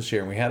Gardens here.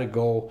 And we had to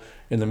go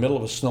in the middle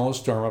of a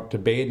snowstorm up to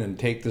Baden and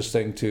take this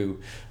thing to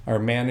our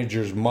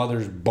manager's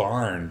mother's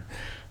barn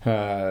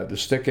to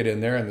stick it in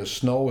there. And the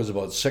snow was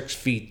about 6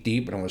 feet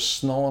deep, and it was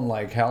snowing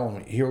like hell.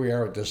 And here we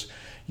are with this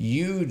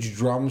huge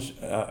drums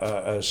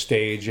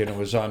stage, and it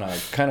was on a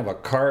kind of a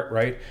cart,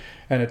 right?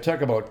 And it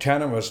took about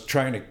 10 of us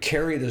trying to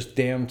carry this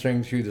damn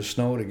thing through the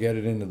snow to get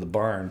it into the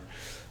barn.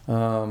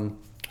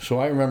 So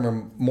I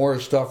remember more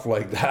stuff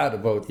like that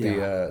about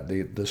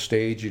the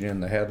staging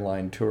and the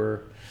headline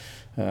tour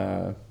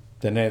than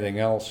anything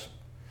else.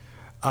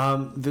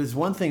 There's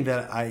one thing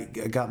that I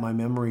got my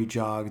memory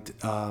jogged.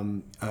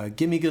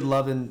 Give Me Good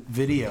Lovin'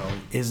 video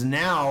is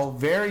now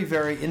very,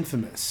 very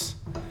infamous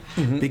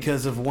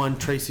because of one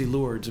Traci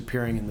Lords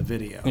appearing in the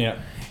video. Yeah.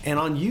 And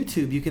on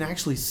YouTube, you can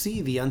actually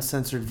see the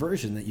uncensored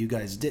version that you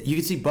guys did. You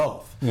can see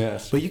both.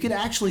 Yes. But you can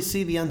actually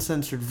see the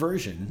uncensored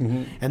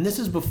version. And this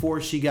is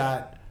before she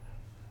got,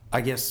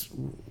 I guess,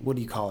 what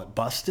do you call it,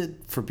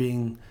 busted for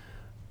being...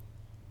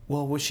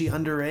 Well, was she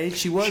underage?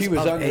 She was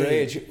underage.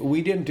 Age.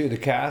 We didn't do the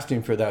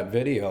casting for that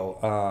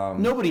video.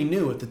 Nobody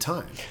knew at the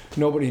time.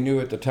 Nobody knew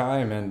at the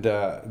time, and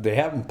they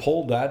haven't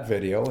pulled that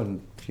video,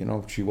 and,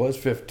 she was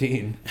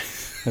 15,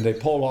 and they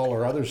pulled all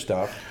her other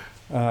stuff.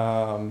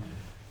 The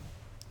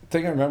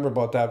thing I remember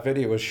about that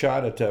video was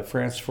shot at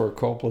Francis Ford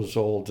Coppola's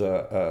old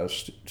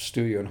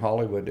studio in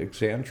Hollywood,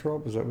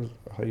 Xanthrope, is that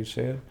how you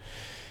say it?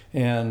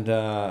 And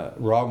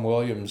Robin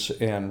Williams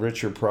and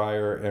Richard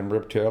Pryor and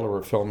Rip Taylor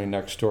were filming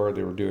next door.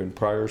 They were doing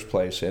Pryor's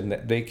Place, and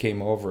they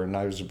came over, and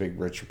I was a big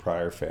Richard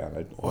Pryor fan.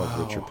 I love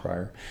Richard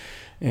Pryor.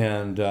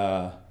 And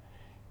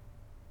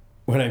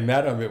when I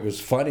met him, it was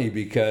funny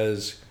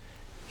because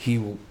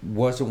he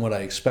wasn't what I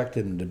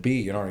expected him to be.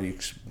 You know,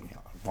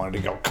 wanted to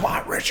go, come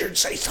on, Richard,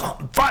 say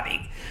something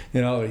funny.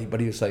 You know, but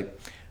he was like,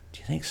 do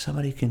you think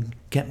somebody can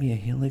get me a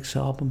Helix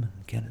album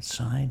and get it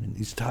signed? And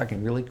he's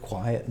talking really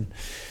quiet. And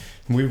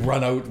we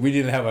run out. We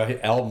didn't have an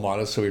album on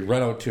us, so we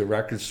run out to a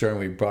record store and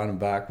we brought him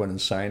back one and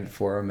signed it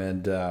for him.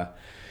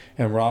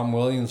 And Ron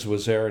Williams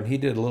was there, and he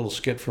did a little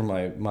skit for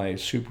my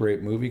Super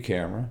 8 movie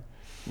camera.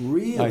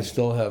 Really? I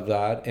still have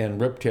that. And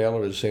Rip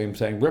Taylor, the same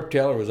thing. Rip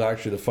Taylor was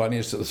actually the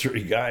funniest of the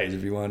three guys,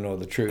 if you want to know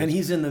the truth. And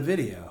he's in the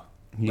video.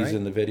 He's right?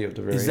 in the video at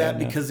the very end. Is that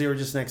yeah. because they were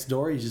just next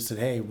door? You just said,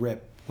 hey,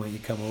 Rip, why don't you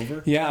come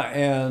over? Yeah,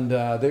 and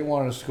they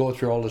wanted us to go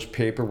through all this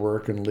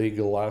paperwork and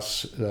legal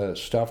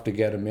stuff to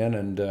get him in,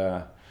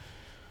 and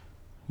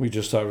we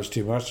just thought it was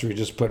too much, so we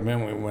just put him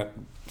in. We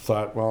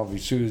thought, well, if he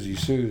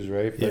sues,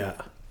 right? But yeah.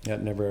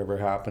 That never ever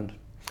happened.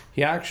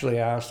 He actually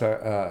asked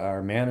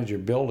our manager,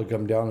 Bill, to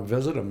come down and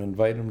visit him,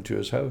 invite him to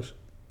his house.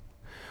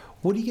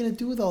 What are you going to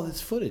do with all this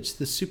footage,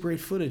 this Super 8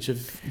 footage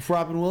of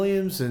Robin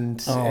Williams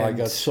and... I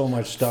got so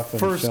much stuff in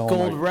First film.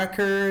 Gold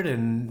Record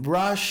and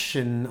Rush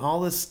and all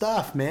this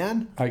stuff,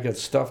 man. I got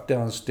stuff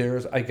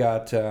downstairs. I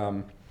got,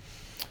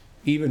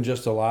 even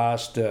just the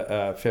last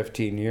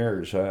 15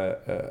 years,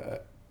 I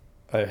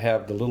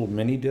have the little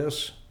mini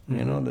discs,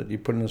 you know, that you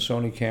put in a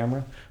Sony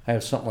camera. I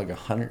have something like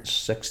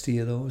 160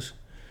 of those.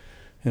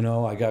 You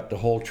know, I got the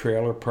whole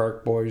Trailer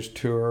Park Boys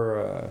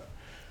tour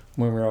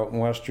when we were out in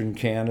Western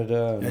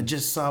Canada. And I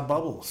just saw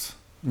Bubbles.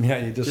 Yeah,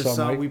 you just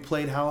saw Mike. We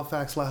played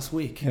Halifax last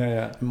week.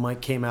 Yeah. And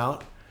Mike came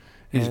out.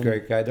 He's a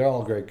great guy. They're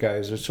all great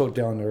guys. They're so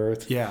down to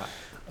earth. Yeah.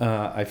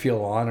 I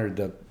feel honored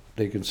that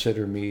they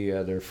consider me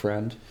their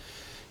friend.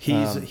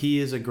 He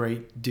is a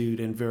great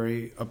dude and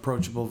very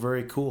approachable,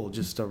 very cool.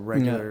 Just a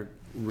regular,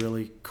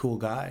 really cool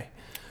guy.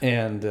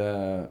 And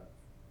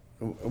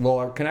well,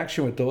 our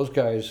connection with those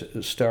guys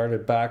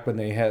started back when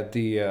they had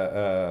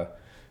the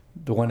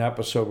one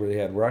episode where they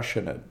had Rush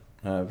in it,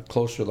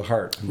 Close to the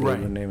Heart, right.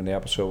 The name of the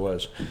episode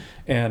was.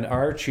 And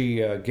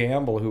Archie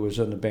Gamble, who was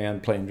in the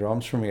band playing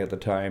drums for me at the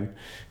time,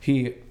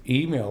 he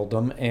emailed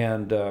them,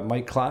 and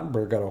Mike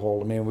Clattenburg got a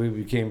hold of me, and we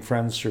became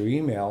friends through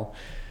email.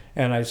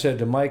 And I said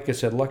to Mike, I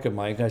said, look at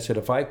Mike, I said,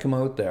 if I come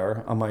out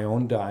there on my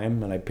own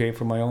dime and I pay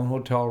for my own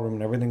hotel room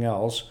and everything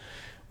else,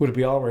 would it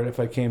be all right if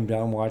I came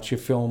down and watched you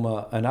film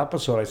an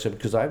episode? I said,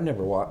 because I've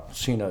never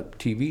seen a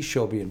TV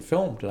show being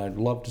filmed, and I'd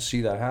love to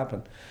see that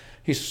happen.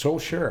 He said, so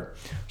sure.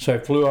 So I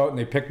flew out, and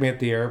they picked me at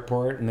the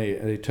airport, and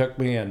they took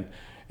me, and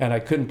I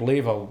couldn't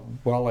believe how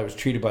well I was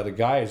treated by the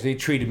guys. They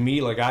treated me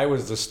like I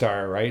was the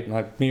star, right?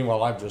 And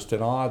meanwhile, I'm just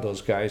in awe of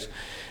those guys.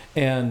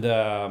 And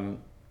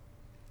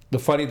the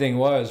funny thing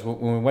was,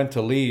 when we went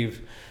to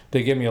leave,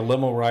 they gave me a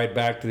limo ride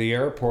back to the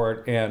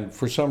airport, and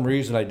for some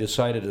reason, I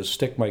decided to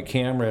stick my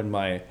camera in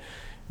my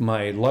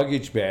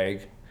luggage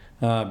bag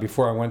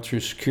before I went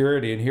through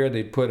security, and here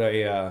they put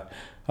a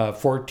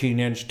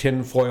 14-inch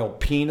tinfoil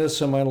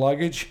penis in my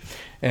luggage,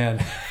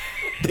 and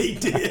They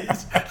did.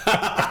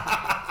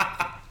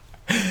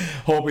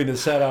 hoping to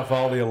set off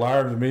all the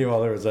alarms.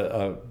 Meanwhile, there was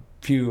a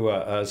few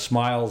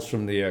smiles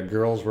from the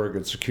girls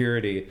working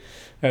security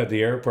at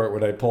the airport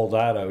when I pulled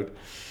that out.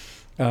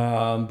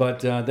 But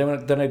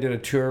then I did a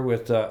tour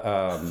with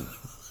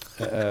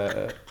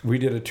we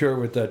did a tour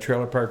with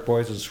Trailer Park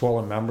Boys and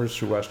Swollen Members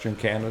through Western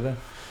Canada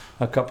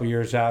a couple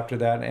years after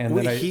that. And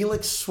Wait, then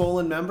Helix,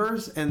 Swollen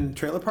Members, and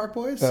Trailer Park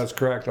Boys? That's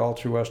correct, all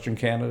through Western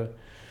Canada.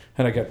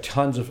 And I got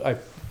I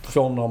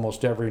filmed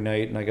almost every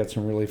night, and I got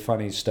some really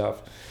funny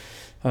stuff.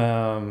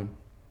 And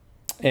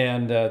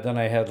then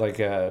I had like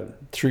a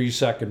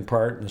 3-second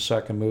part in the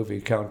second movie,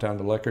 Countdown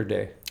to Liquor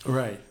Day.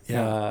 Right,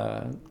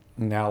 yeah.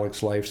 And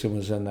Alex Lifeson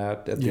was in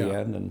that at the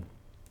end, and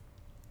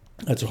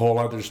that's a whole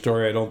other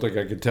story I don't think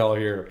I could tell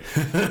here.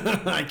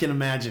 I can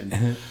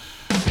imagine.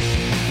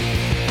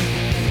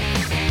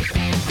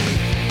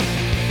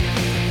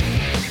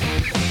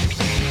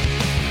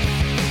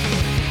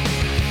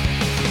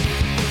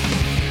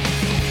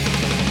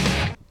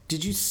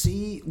 Did you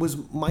see, was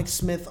Mike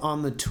Smith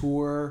on the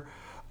tour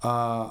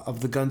of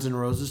the Guns N'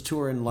 Roses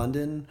tour in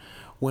London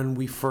when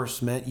we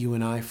first met, you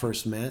and I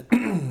first met?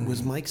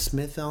 Was Mike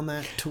Smith on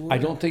that tour? I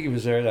don't think he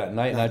was there that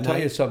night. And I'll tell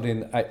you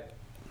something,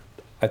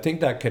 I think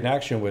that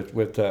connection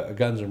with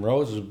Guns N'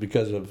 Roses is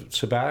because of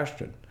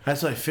Sebastian.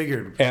 That's what I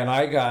figured. And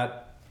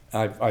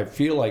I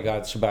feel I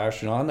got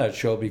Sebastian on that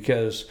show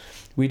because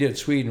we did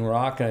Sweden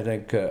Rock, and I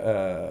think,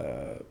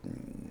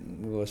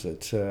 was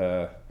it...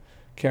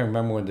 can't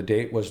remember when the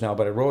date was now,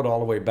 but I rode all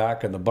the way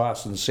back in the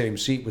bus in the same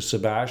seat with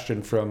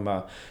Sebastian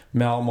from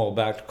Malmo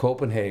back to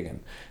Copenhagen.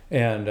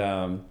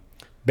 And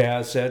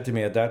Baz said to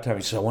me at that time,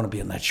 he said, I want to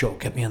be in that show.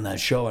 Get me in that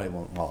show. And I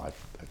went, well,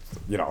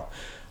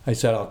 I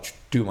said, I'll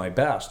do my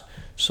best.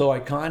 So I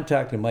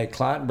contacted Mike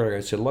Clattenburg. I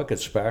said, look,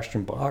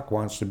 Sebastian Bach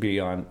wants to be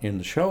in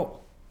the show,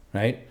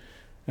 right?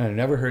 And I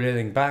never heard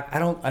anything back. I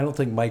don't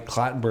think Mike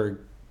Clattenburg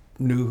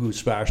knew who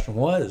Sebastian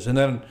was. And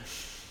then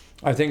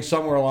I think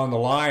somewhere along the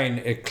line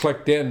it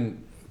clicked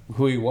in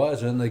who he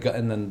was, and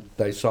then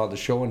I saw the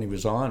show and he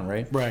was on,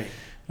 right? Right.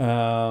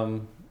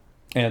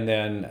 And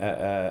then,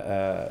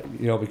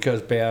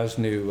 because Baz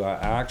knew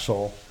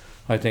Axl,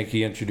 I think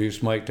he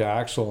introduced Mike to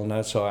Axl, and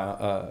that's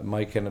how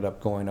Mike ended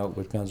up going out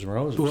with Guns N'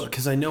 Roses. Well,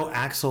 because I know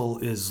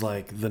Axl is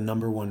like the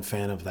 #1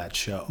 fan of that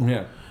show.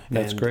 Yeah,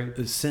 that's and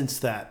great. Since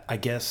that, I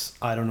guess,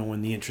 I don't know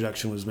when the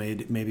introduction was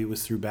made. Maybe it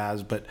was through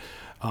Baz, but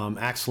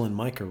Axl and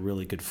Mike are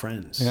really good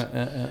friends.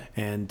 Yeah.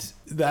 And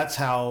that's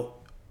how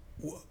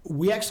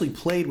we actually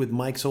played with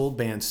Mike's old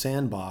band,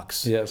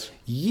 Sandbox,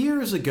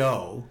 years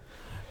ago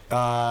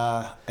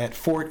at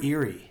Fort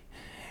Erie.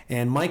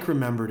 And Mike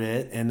remembered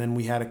it, and then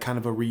we had a kind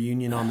of a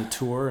reunion on the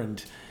tour,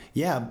 and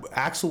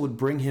Axl would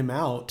bring him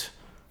out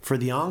for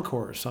the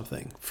encore or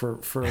something for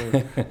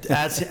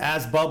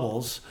as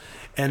Bubbles,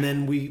 and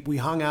then we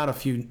hung out a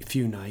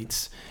few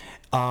nights.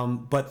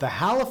 But the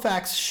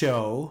Halifax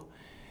show,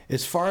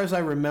 as far as I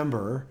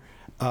remember,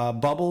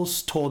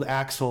 Bubbles told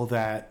Axl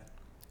that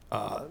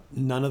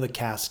none of the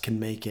cast can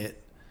make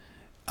it.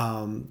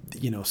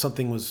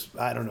 Something was,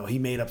 I don't know, he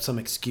made up some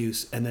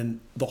excuse, and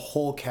then the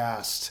whole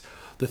cast,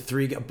 the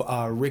three,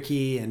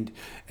 Ricky and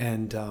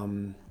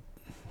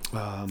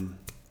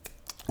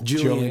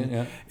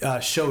Julian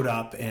showed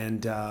up,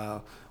 and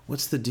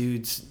what's the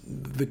dude's,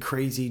 the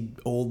crazy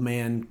old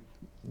man,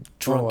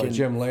 drunken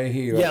Jim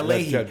Leahy,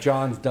 Leahy,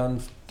 John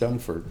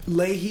Dunford,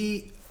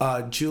 Leahy,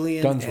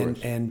 Julian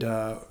Dunsworth.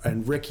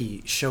 and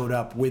Ricky showed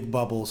up with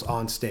Bubbles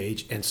on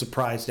stage and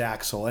surprised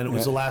Axl, and it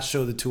was the last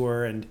show of the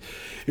tour, and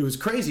it was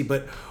crazy.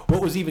 But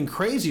what was even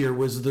crazier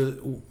was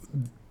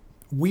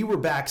we were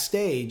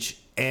backstage,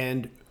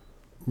 and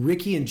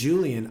Ricky and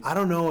Julian, I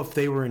don't know if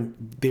they were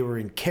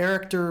in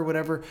character or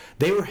whatever,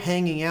 they were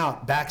hanging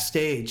out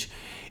backstage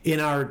in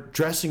our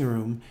dressing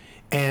room,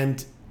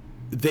 and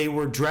they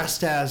were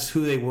dressed as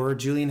who they were.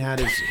 Julian had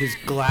his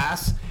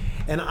glass,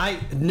 and I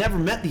never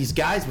met these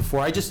guys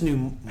before. I just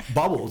knew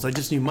Bubbles, I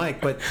just knew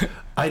Mike, but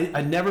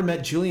I never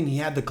met Julian. He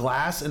had the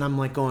glass, and I'm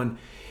like going,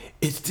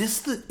 is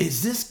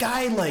this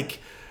guy like,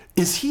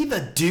 is he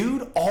the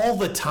dude all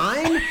the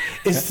time?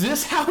 Is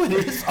this how it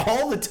is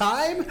all the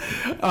time?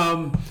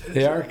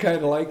 They are kind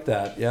of like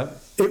that.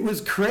 Yep. It was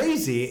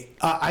crazy.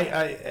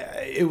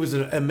 It was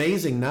an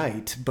amazing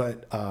night,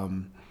 but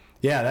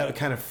that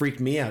kind of freaked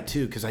me out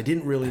too, because I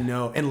didn't really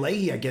know. And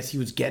Leahy, I guess he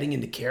was getting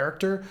into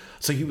character,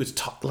 so he was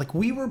like,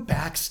 we were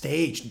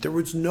backstage. There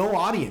was no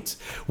audience.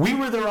 We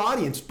were their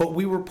audience, but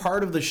we were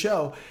part of the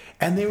show,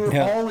 and they were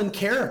all in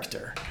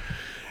character.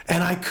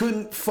 And I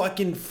couldn't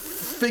fucking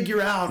figure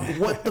out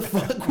what the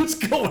fuck was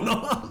going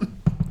on.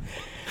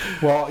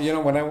 Well,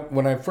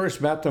 when I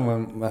first met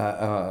them,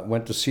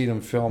 went to see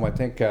them film, I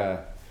think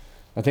the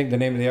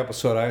name of the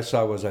episode I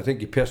saw was, I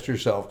think You Pissed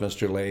Yourself,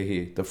 Mr.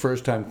 Leahy. The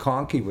first time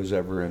Conky was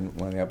ever in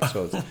one of the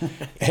episodes.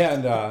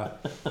 And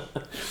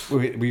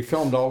we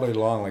filmed all day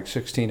long, like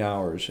 16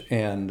 hours.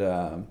 And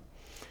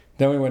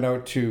then we went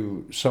out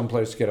to some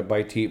place to get a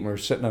bite to eat, and we were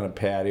sitting on a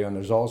patio, and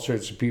there's all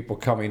sorts of people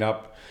coming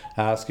up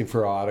asking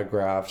for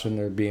autographs, and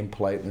they're being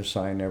polite and they're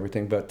signing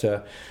everything. But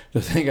the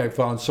thing I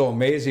found so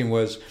amazing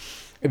was,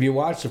 if you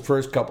watch the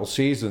first couple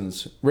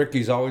seasons,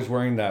 Ricky's always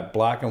wearing that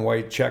black and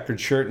white checkered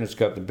shirt, and it's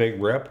got the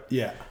big rip.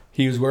 Yeah.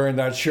 He was wearing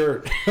that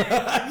shirt.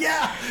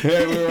 Yeah, we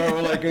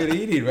were like good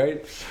eating,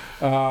 right?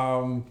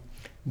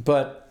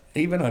 But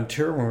even on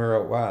tour when we were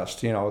out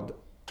west,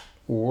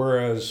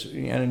 whereas,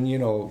 and you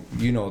know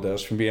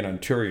this from being on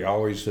tour, you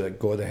always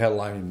go to the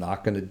headline and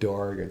knock on the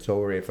door. It's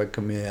over if I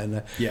come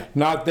in. Yeah.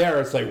 Not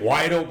there. It's like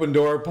wide open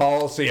door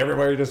policy.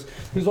 Everybody there's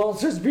all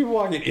sorts of people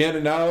walking in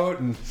and out,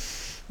 and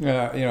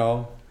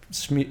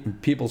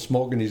people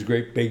smoking these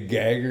great big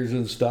gaggers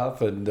and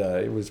stuff, and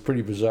it was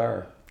pretty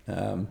bizarre.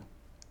 But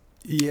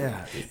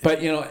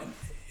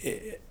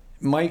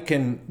Mike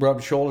can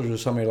rub shoulders with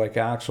somebody like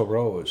Axl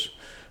Rose,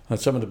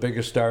 some of the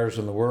biggest stars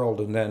in the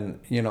world, and then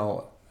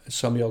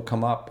somebody will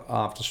come up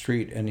off the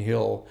street and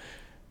he'll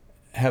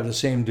have the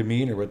same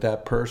demeanor with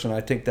that person.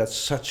 I think that's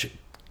such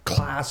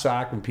class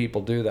act when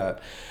people do that.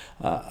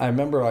 I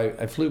remember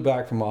I flew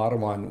back from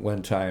Ottawa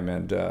one time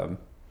and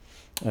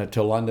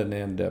to London,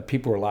 and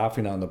people were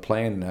laughing on the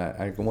plane.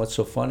 I go, what's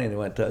so funny? And they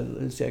went,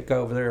 there's that guy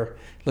over there,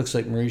 looks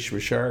like Maurice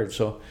Richard.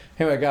 So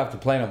anyway, I got off the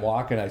plane, I'm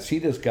walking, I see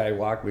this guy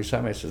walking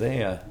beside me. I said,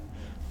 hey,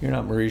 you're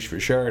not Maurice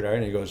Richard, right?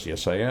 And he goes,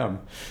 yes, I am.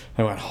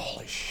 I went,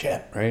 holy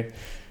shit, right?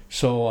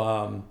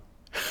 So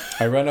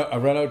I run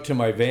out to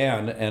my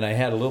van, and I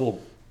had a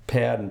little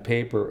pad and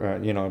paper,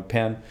 a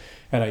pen,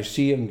 and I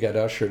see him get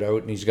ushered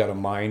out, and he's got a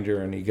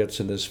minder, and he gets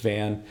in this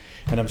van,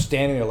 and I'm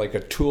standing there like a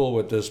tool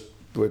with this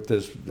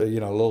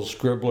little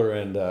scribbler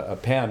and a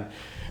pen,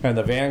 and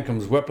the van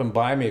comes whipping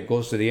by me. It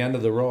goes to the end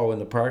of the row in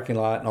the parking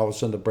lot, and all of a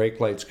sudden the brake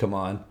lights come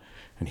on,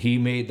 and he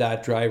made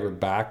that driver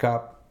back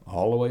up,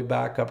 all the way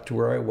back up to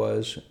where I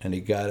was, and he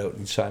got out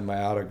and signed my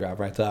autograph.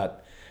 And I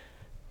thought,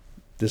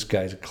 this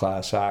guy's a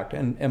class act.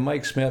 And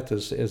Mike Smith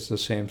is the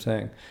same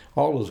thing.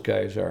 All those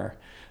guys are.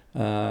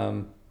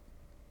 And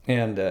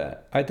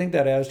I think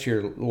that adds to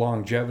your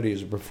longevity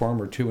as a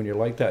performer too, when you're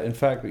like that. In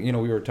fact, we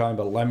were talking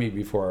about Lemmy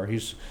before.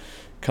 He's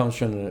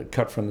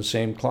cut from the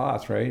same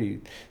cloth, right?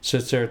 He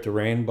sits there at the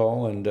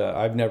Rainbow, and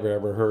I've never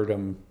ever heard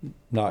him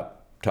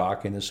not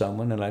talking to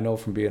someone. And I know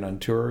from being on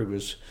tour, he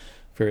was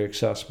very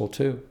accessible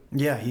too.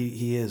 Yeah,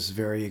 he is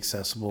very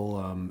accessible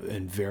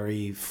and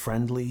very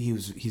friendly.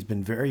 He's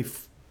been very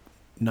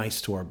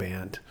nice to our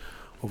band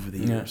over the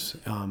years.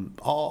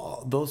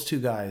 All those two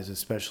guys,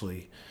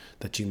 especially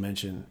that you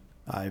mentioned,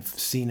 I've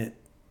seen it.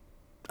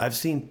 I've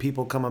seen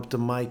people come up to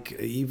Mike,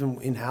 even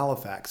in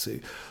Halifax.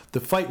 The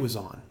fight was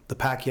on, the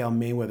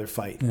Pacquiao-Mayweather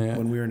fight,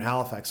 when we were in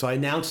Halifax. So I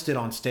announced it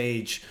on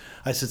stage.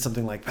 I said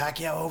something like,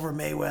 Pacquiao over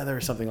Mayweather,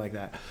 or something like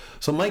that.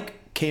 So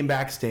Mike came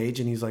backstage,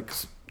 and he's like,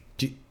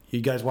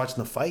 you guys watching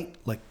the fight?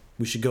 Like,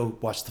 we should go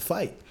watch the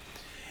fight.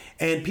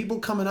 And people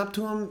coming up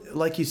to him,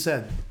 like you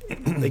said,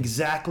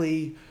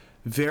 exactly,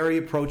 very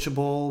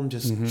approachable, and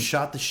just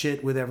shot the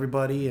shit with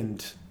everybody,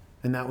 and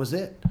that was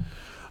it.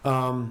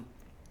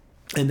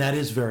 And that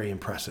is very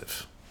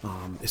impressive,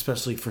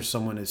 especially for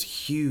someone as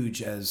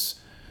huge as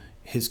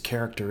his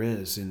character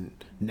is,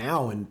 and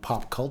now in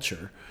pop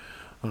culture.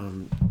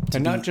 And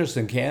not just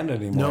in Canada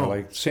anymore. No.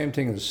 Like, same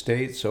thing in the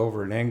States,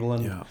 over in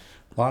England. Yeah.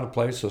 A lot of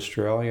places,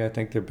 Australia, I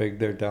think they're big.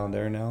 They're down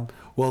there now.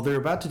 Well, they're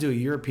about to do a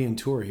European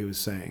tour, he was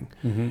saying.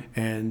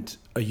 And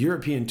a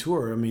European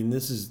tour, I mean,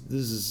 this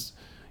is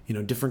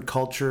different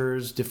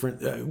cultures,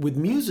 different... with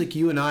music,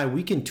 you and I,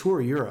 we can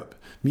tour Europe.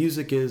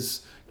 Music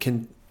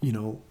can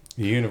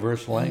The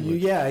universal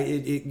language. Yeah,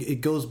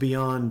 it goes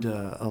beyond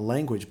a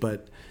language,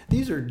 but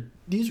these are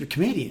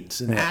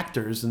comedians and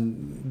actors,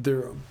 and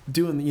they're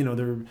doing,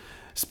 they're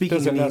speaking.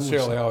 Doesn't in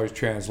necessarily English. always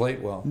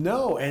translate well.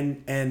 No,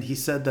 and he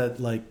said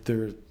that like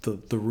the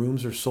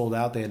rooms are sold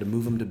out. They had to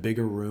move them to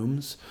bigger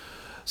rooms.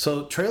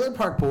 So Trailer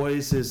Park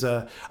Boys is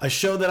a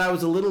show that I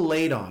was a little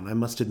late on, I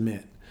must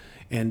admit.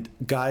 And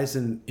guys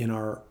in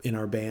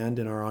our band,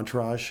 in our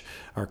entourage,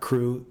 our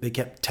crew, they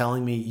kept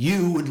telling me,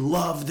 you would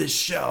love this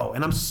show.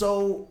 And I'm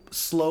so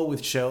slow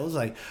with shows.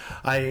 I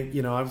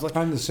was like,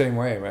 I'm the same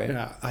way, right?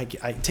 yeah,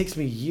 it takes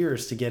me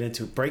years to get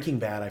into Breaking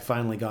Bad. I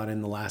finally got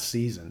in the last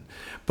season.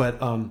 But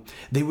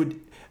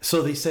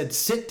they said,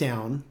 sit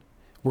down.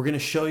 We're going to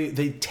show you.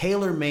 They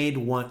tailor-made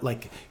one,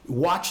 like,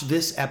 watch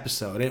this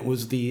episode. It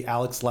was the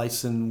Alex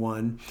Lifeson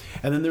one.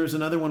 And then there was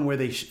another one where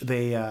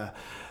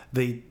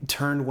they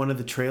turned one of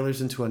the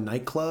trailers into a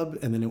nightclub,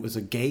 and then it was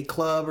a gay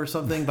club or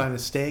something by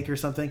mistake or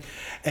something.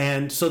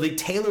 And so they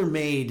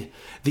tailor-made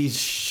these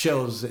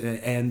shows,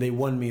 and they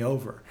won me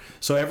over.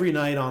 So every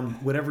night on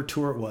whatever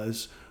tour it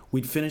was,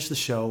 we'd finish the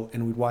show,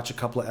 and we'd watch a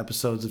couple of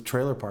episodes of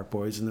Trailer Park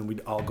Boys, and then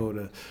we'd all go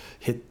to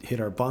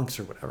hit our bunks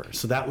or whatever.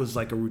 So that was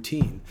like a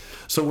routine.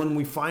 So when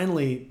we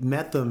finally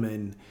met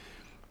them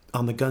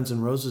on the Guns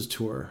N' Roses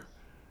tour,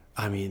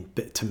 I mean,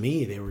 to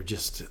me, they were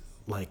just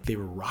like, they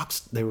were rocks.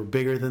 They were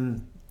bigger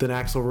than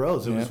Axl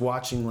Rose. It was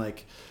watching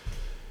like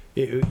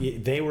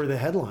they were the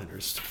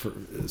headliners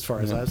as far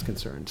as I was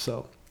concerned.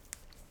 So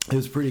it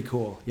was pretty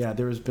cool. Yeah,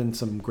 there has been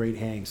some great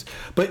hangs.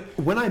 But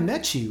when I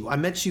met you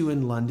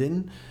in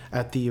London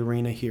at the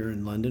arena here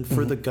in London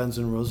for the Guns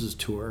N' Roses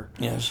tour.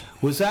 Yes.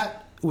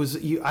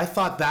 Was you? I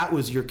thought that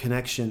was your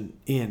connection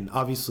in.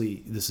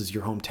 Obviously, this is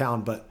your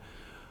hometown, but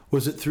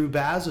was it through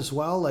Baz as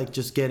well? Like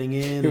just getting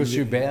in. It was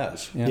through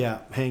Baz. Yeah,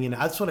 hanging.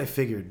 That's what I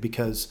figured,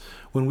 because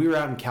when we were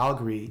out in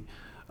Calgary,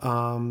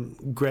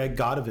 Greg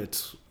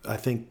Godovitz, I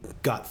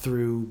think, got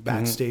through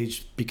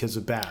backstage because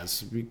of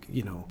Baz.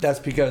 That's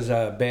because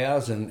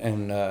Baz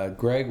and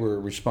Greg were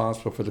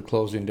responsible for the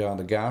closing down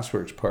the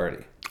Gasworks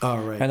party. Oh,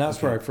 right. And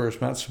that's where I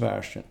first met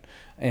Sebastian.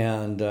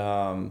 And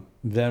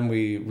then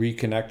we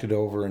reconnected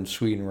over in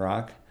Sweden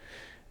Rock.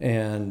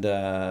 And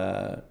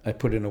I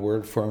put in a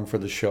word for him for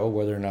the show,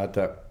 whether or not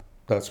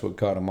that's what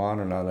got him on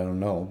or not, I don't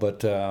know.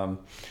 But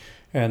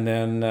and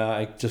then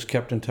I just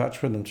kept in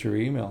touch with him through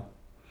email.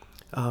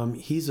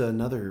 He's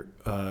another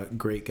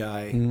great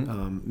guy.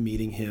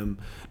 Meeting him,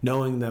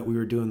 knowing that we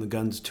were doing the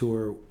Guns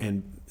tour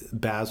and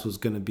Baz was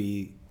going to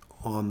be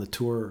on the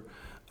tour,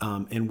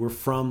 and we're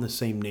from the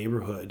same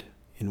neighborhood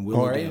in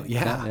Willowdale.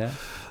 Yeah.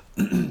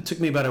 It took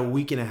me about a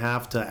week and a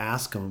half to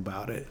ask him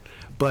about it,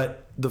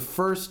 but the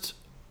first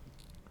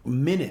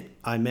minute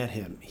I met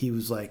him, he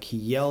was like, he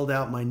yelled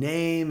out my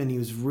name, and he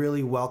was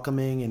really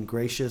welcoming and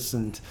gracious,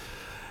 and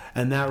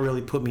that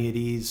really put me at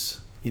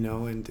ease.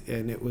 And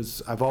it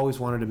was, I've always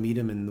wanted to meet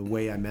him, and the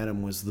way I met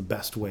him was the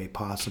best way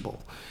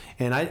possible.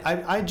 And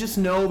I just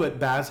know that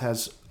Baz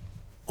has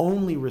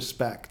only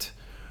respect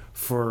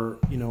for,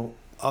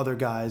 other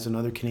guys and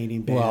other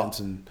Canadian bands.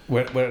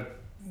 Well, when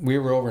we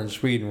were over in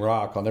Sweden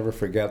Rock, I'll never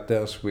forget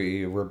this.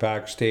 We were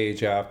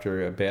backstage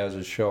after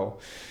Baz's show,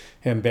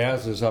 and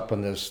Baz is up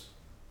in this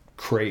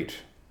crate,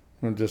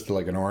 just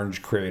like an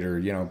orange crate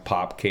or,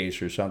 pop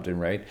case or something,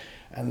 right?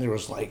 And there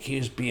was he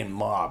was being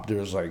mobbed. There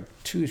was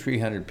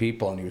 200-300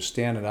 people, and he was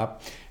standing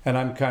up, and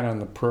I'm kind of on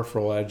the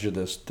peripheral edge of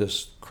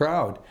this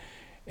crowd.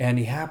 And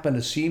he happened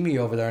to see me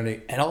over there,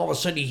 and all of a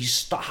sudden he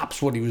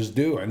stops what he was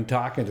doing,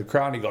 talking to the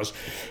crowd, and he goes,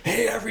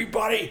 "Hey,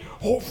 everybody,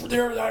 over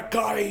there, that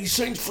guy, he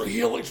sings for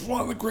Helix,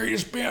 one of the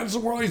greatest bands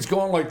in the world." He's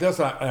going like this,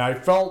 and I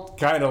felt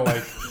kind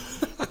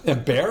of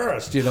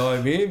embarrassed, you know what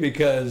I mean?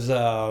 Because, you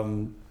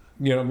know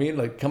what I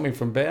mean? Coming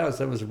from Baz,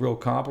 that was a real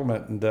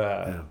compliment. And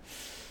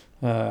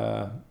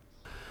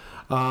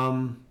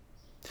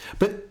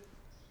But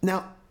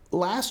now,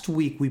 last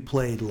week we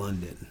played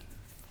London,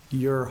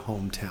 your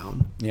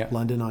hometown,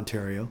 London,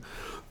 Ontario.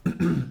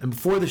 And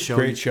before the show...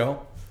 Great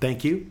show.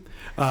 Thank you.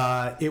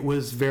 It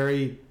was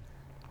very...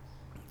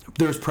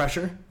 There was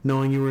pressure,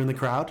 knowing you were in the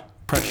crowd.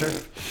 Pressure.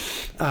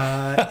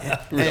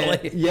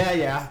 Really?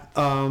 Yeah.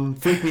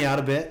 Freaked me out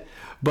a bit.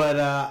 But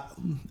I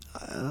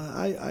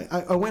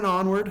went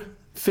onward,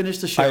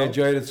 finished the show. I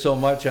enjoyed it so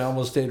much, I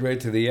almost stayed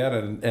right to the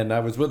end. And I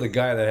was with a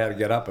guy that had to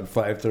get up at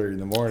 5:30 in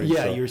the morning.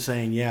 Yeah, so. you were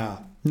saying,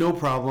 no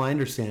problem, I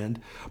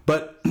understand.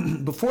 But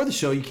before the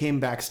show, you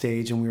came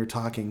backstage and we were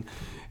talking.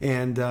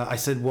 And I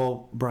said,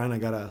 well, Brian, I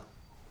got to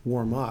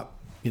warm up.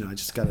 I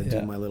just got to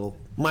do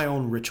my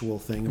own ritual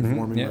thing of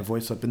warming my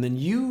voice up. And then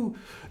you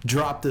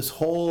dropped this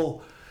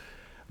whole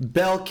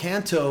bel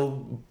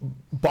canto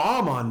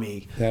bomb on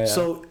me.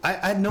 So I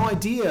had no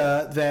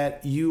idea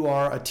that you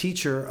are a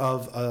teacher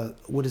of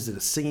what is it,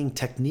 a singing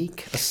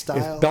technique, a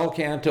style? Bel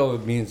canto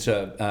means,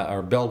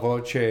 or bel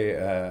voce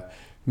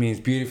means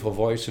beautiful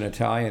voice in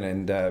Italian.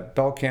 And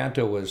bel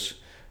canto was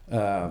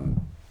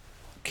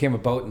came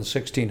about in the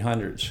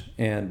 1600s.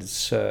 And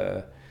it's...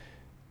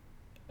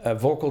 a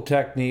vocal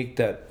technique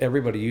that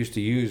everybody used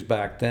to use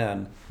back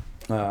then.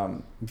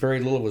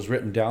 Very little was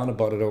written down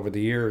about it over the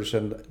years,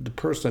 and the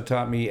person that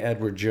taught me,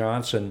 Edward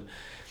Johnson,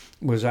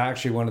 was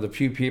actually one of the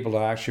few people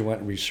that actually went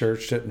and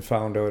researched it and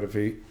found out if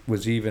it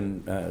was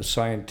even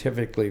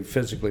scientifically,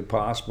 physically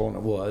possible, and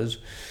it was.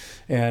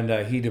 And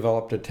he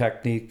developed a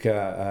technique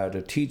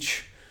to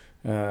teach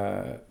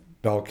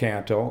bel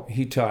canto.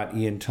 He taught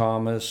Ian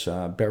Thomas,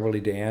 Beverly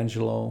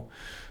D'Angelo,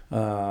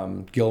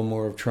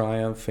 Gilmore of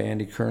Triumph,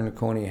 Andy Kern,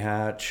 Coney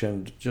Hatch,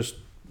 and just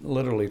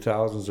literally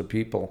thousands of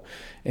people.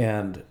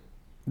 And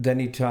then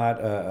he taught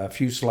a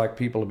few select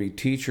people to be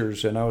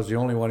teachers, and I was the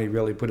only one he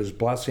really put his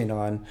blessing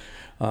on,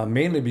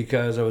 mainly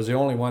because I was the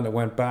only one that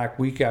went back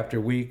week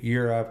after week,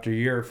 year after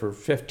year for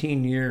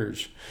 15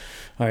 years.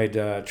 I'd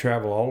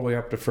travel all the way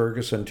up to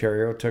Fergus,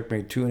 Ontario. It took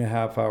me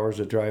 2.5 hours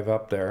to drive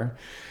up there.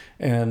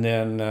 And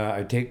then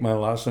I'd take my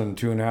lesson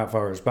 2.5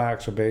 hours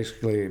back, so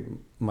basically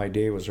my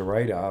day was a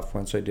write-off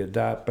once I did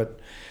that. But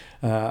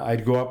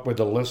I'd go up with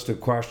a list of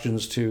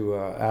questions to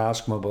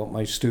ask them about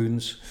my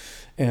students.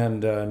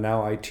 And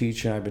now I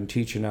teach, and I've been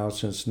teaching now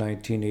since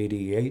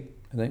 1988,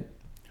 I think.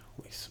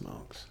 Holy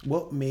smokes.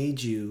 What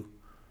made you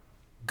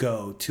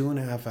go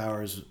 2.5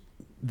 hours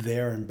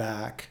there and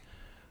back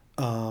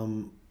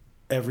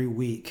every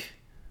week?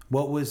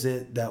 What was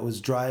it that was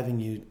driving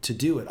you to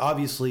do it?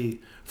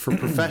 Obviously for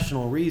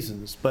professional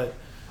reasons, but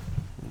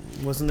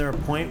wasn't there a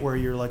point where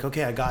you're like,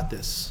 okay, I got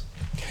this?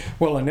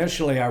 Well,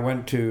 initially I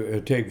went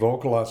to take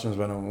vocal lessons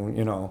when,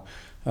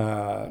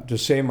 to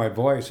save my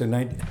voice. In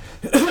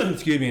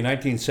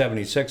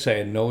 1976, I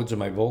had nodes in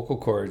my vocal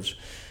cords,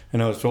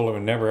 and I was told I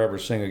would never ever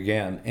sing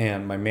again.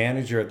 And my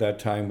manager at that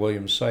time,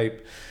 William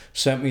Sipe,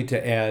 sent me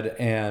to Ed,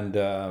 and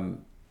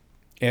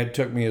Ed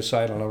took me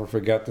aside, I'll never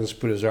forget this,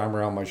 put his arm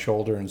around my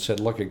shoulder and said,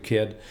 look,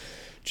 kid,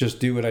 just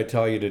do what I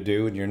tell you to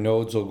do and your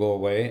nodes will go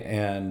away,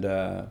 and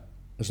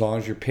as long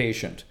as you're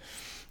patient.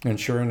 And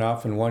sure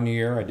enough, in 1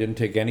 year, I didn't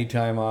take any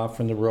time off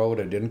from the road.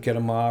 I didn't get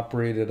them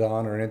operated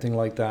on or anything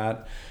like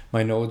that.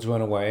 My nodes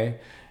went away.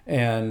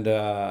 And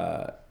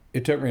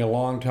it took me a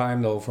long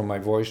time, though, for my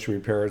voice to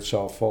repair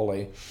itself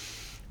fully.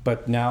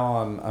 But now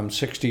I'm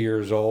 60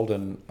 years old,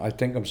 and I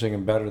think I'm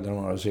singing better than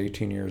when I was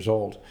 18 years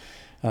old.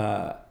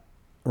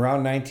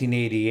 Around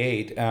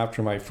 1988,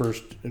 after my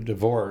first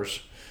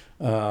divorce,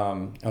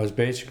 I was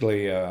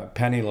basically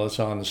penniless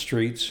on the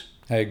streets.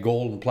 I had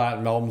gold and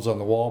platinum albums on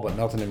the wall, but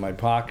nothing in my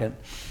pocket.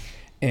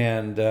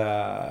 And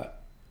I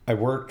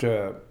worked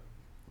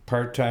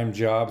part-time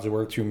jobs. I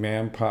worked through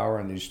Manpower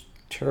and these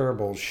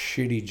terrible,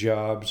 shitty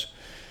jobs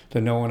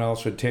that no one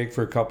else would take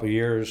for a couple of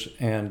years.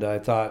 And I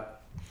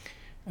thought,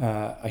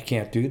 I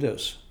can't do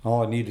this.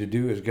 All I need to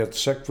do is get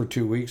sick for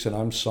 2 weeks and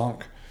I'm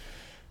sunk.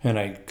 And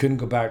I couldn't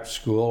go back to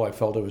school. I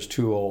felt I was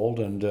too old,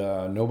 and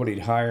nobody'd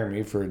hire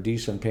me for a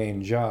decent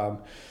paying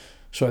job.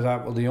 So I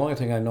thought, well, the only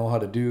thing I know how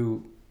to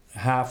do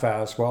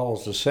half-ass well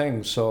is to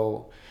sing.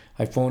 So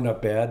I phoned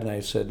up Ed and I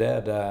said,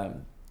 Ed,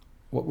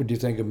 what would you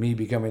think of me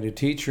becoming a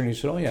teacher? And he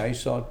said, oh yeah, I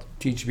saw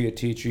teach me a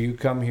teacher. You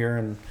come here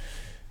and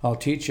I'll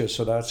teach you.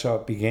 So that's how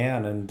it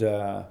began. And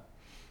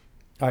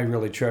I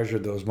really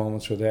treasured those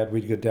moments with Ed.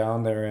 We'd go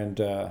down there,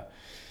 and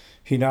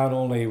he not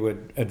only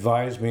would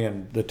advise me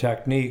on the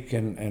technique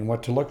and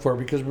what to look for,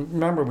 because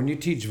remember, when you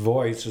teach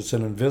voice, it's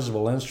an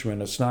invisible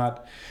instrument. It's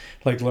not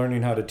like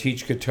learning how to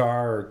teach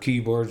guitar or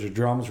keyboards or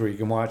drums where you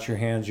can watch your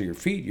hands or your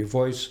feet. Your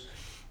voice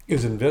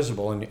is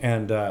invisible,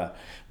 and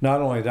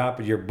not only that,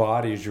 but your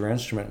body is your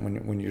instrument.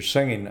 When you're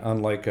singing,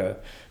 unlike a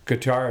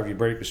guitar, if you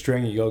break a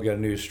string, you go get a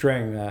new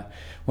string.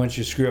 Once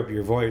you screw up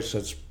your voice,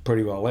 that's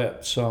pretty well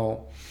it.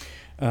 So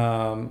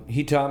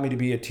he taught me to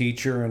be a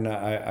teacher, and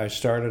I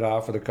started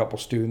off with a couple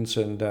students,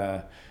 and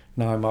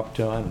Now I'm up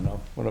to, I don't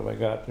know, what have I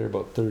got there,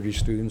 about 30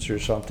 students or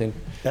something.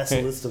 That's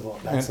a list of all.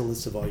 That's a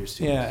list of all your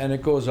students. Yeah, and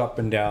it goes up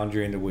and down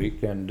during the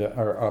week, and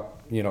or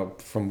up,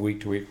 from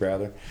week to week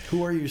rather.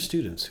 Who are your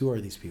students? Who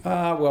are these people?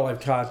 Well,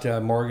 I've taught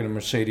Morgan and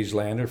Mercedes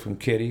Lander from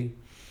Kitty,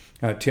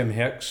 Tim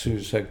Hicks,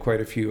 who's had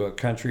quite a few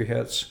country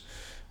hits.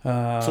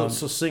 So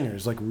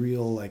singers, like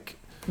real, like...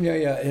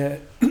 Yeah.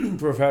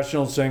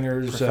 Professional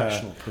singers,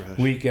 Professional.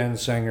 weekend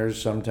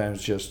singers,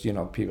 sometimes just,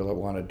 people that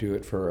want to do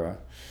it for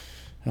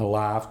a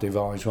laugh. They've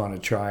always wanted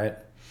to try it.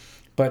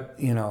 But,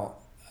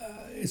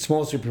 it's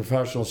mostly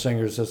professional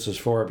singers this is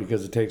for,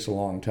 because it takes a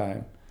long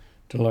time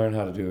to learn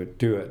how to do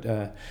it.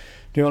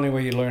 The only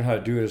way you learn how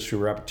to do it is through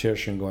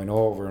repetition, going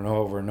over and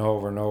over and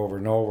over and over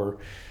and over.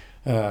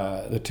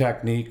 The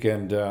technique,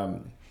 and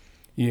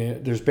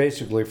there's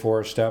basically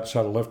 4 steps: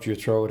 how to lift your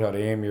throat, how to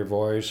aim your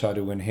voice, how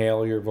to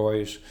inhale your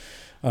voice,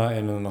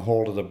 and then the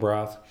hold of the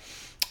breath.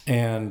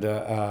 And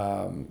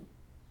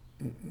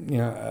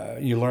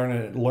you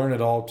learn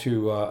it all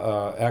to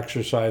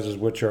exercises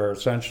which are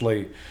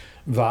essentially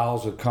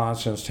vowels with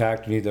consonants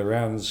tacked on either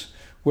ends,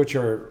 which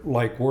are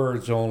like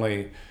words,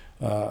 only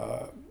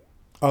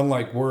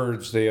unlike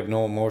words, they have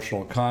no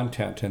emotional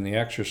content in the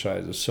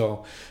exercises.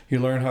 So you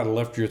learn how to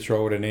lift your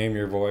throat and aim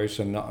your voice,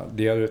 and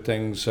the other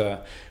things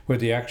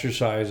with the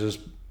exercises.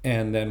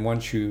 And then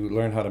once you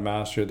learn how to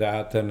master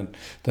that, then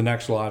the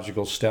next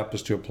logical step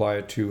is to apply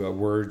it to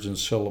words and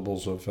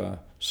syllables of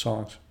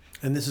songs.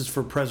 And this is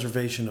for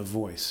preservation of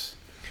voice.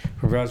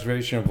 For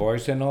preservation of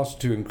voice, and also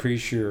to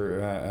increase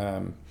your,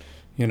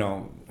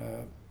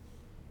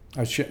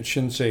 I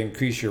shouldn't say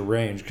increase your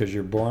range, because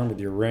you're born with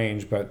your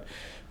range, but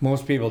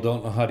most people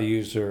don't know how to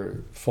use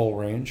their full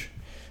range.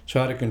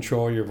 So how to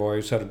control your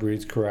voice, how to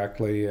breathe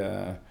correctly,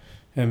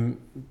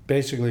 and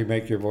basically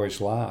make your voice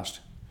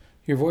last.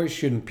 Your voice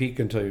shouldn't peak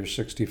until you're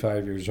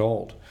 65 years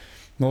old.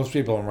 Most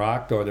people in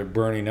rock, though, they're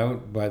burning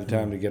out by the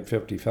time they get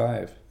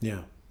 55.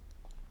 Yeah.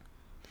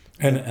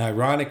 And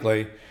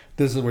ironically,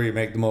 this is where you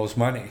make the most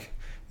money,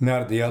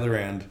 not at the other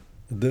end,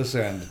 at this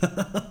end.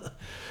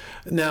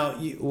 Now,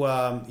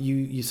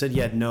 you said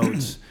you had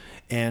notes,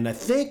 and I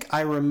think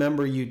I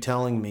remember you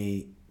telling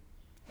me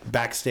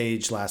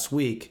backstage last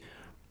week,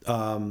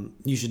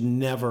 you should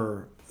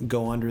never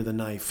go under the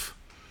knife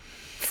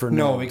for notes.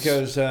 No,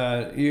 because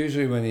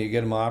usually when you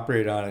get them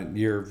operated on it,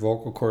 your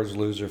vocal cords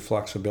lose their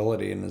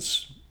flexibility, and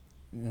it's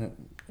at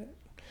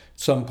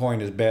some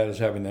point as bad as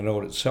having the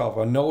note itself.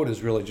 A note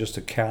is really just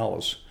a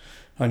callus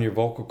on your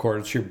vocal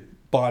cord. It's your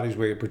body's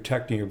way of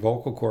protecting your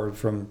vocal cord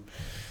from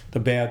the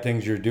bad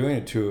things you're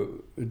doing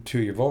to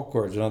your vocal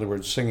cords. In other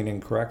words, singing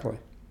incorrectly.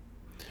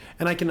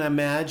 And I can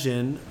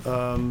imagine,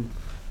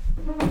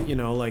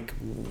 like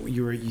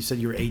you said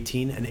you were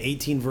 18, an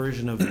 18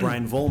 version of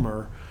Brian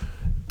Vollmer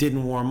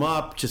didn't warm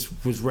up, just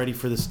was ready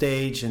for the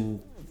stage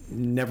and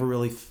never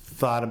really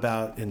thought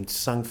about and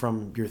sung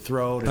from your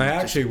throat. I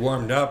actually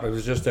warmed up. It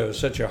was just I was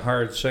such a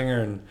hard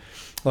singer, and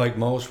like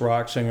most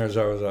rock singers,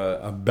 I was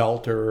a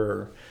belter,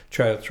 or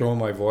try to throw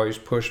my voice,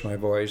 push my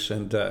voice.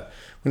 And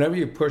whenever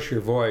you push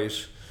your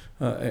voice,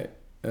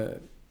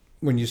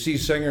 when you see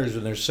singers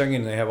and they're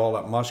singing, they have all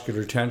that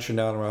muscular tension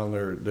down around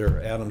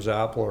their Adam's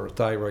apple or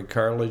thyroid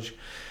cartilage.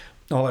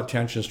 All that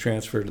tension is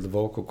transferred to the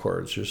vocal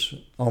cords. There's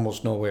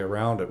almost no way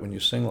around it when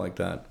you sing like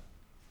that.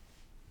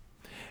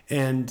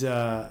 And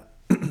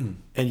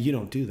you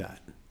don't do that.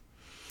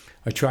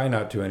 I try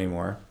not to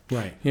anymore.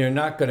 Right. You're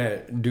not going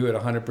to do it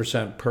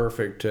 100%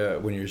 perfect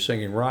when you're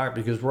singing rock,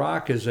 because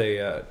rock is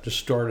a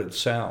distorted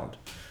sound,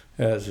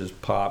 as is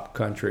pop,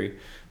 country.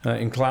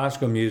 In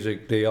classical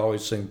music, they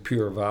always sing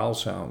pure vowel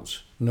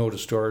sounds, no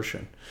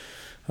distortion.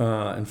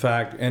 In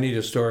fact, any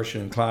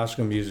distortion in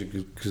classical music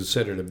is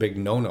considered a big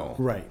no-no.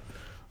 Right.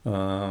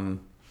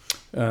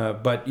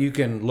 But you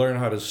can learn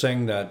how to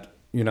sing that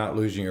you're not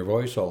losing your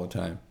voice all the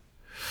time.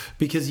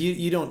 Because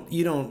you don't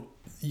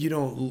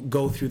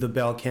go through the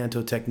bel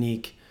canto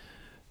technique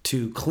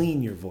to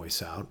clean your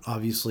voice out.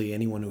 Obviously,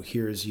 anyone who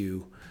hears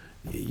you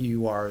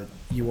are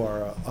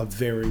a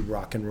very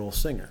rock and roll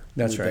singer.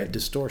 That's with right. That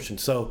distortion.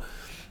 So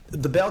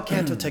the bel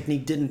canto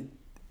technique didn't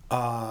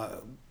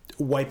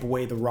wipe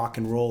away the rock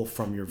and roll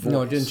from your voice.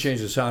 No, it didn't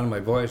change the sound of my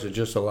voice. It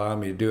just allowed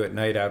me to do it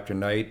night after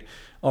night.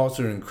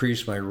 Also to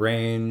increase my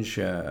range,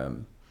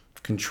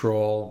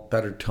 control,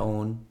 better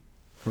tone.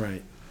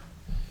 Right.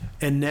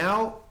 And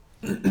now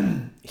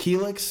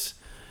Helix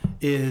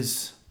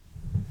is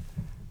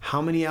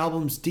how many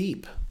albums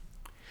deep?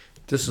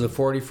 This is the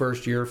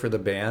 41st year for the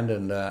band,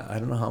 and I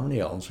don't know how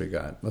many albums we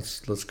got.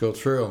 Let's go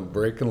through them.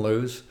 Breaking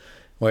Loose,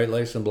 White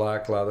Lace and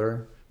Black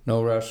Leather,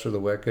 No Rest for the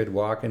Wicked,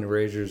 Walking the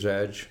Razor's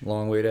Edge,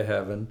 Long Way to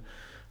Heaven,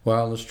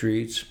 Wild in the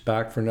Streets,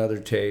 Back for Another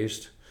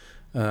Taste,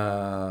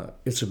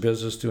 It's a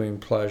Business Doing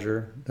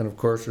Pleasure. Then, of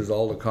course, there's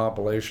all the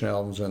compilation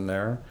albums in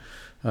there.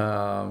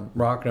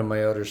 Rockin' in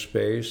My Outer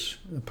Space,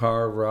 The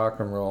Power of Rock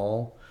and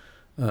Roll,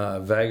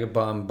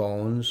 Vagabond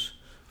Bones,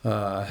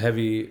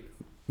 Heavy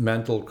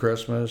Mental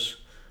Christmas,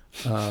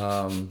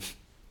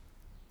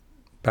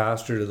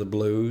 Bastard of the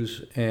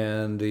Blues,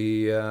 and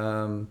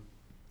the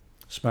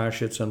Smash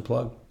Hits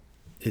Unplugged.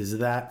 Is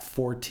that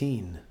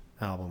 14?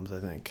 albums, I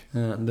think.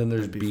 And then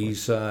there's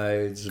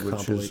B-sides,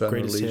 which is Greatest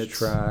unreleased hits.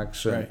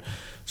 tracks, and Right.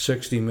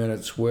 60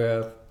 minutes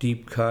with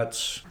deep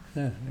cuts.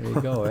 Yeah, there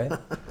you go, eh?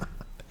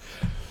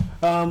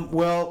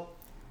 Well,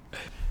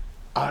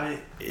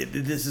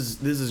 this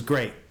is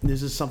great.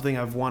 This is something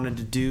I've wanted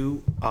to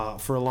do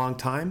for a long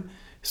time.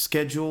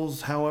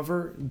 Schedules,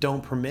 however,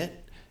 don't permit.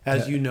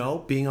 As you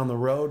know, being on the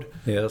road,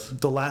 Yes.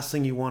 the last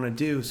thing you want to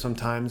do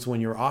sometimes when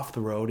you're off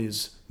the road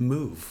is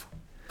move.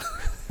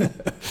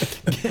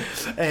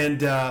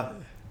 And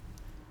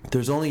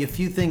there's only a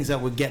few things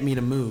that would get me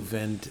to move,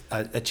 and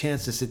a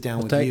chance to sit down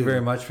with Thank you. you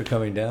very much for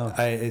coming down.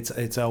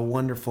 It's a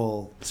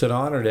wonderful. It's an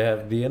honor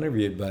to be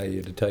interviewed by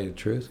you, to tell you the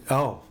truth.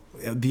 Oh,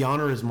 the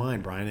honor is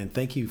mine, Brian, and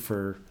thank you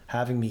for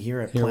having me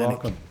here at You're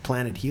welcome.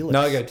 Planet Helix.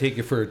 Now I got to take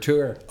you for a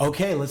tour.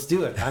 Okay, let's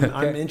do it.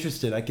 I'm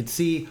interested. I could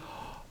see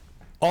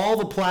all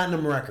the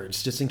platinum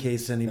records, just in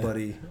case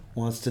anybody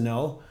wants to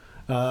know.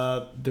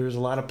 There's a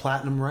lot of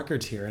platinum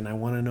records here, and I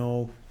want to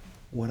know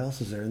what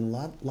else is there. And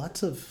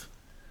lots of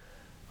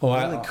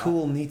really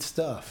cool, neat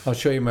stuff. I'll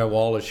show you my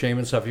wall of shame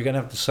and stuff. You're going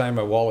to have to sign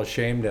my wall of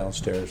shame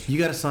downstairs. You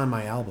got to sign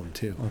my album,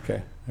 too.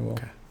 Okay, I will.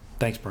 Okay.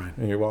 Thanks, Brian.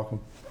 And you're welcome.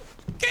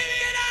 Give me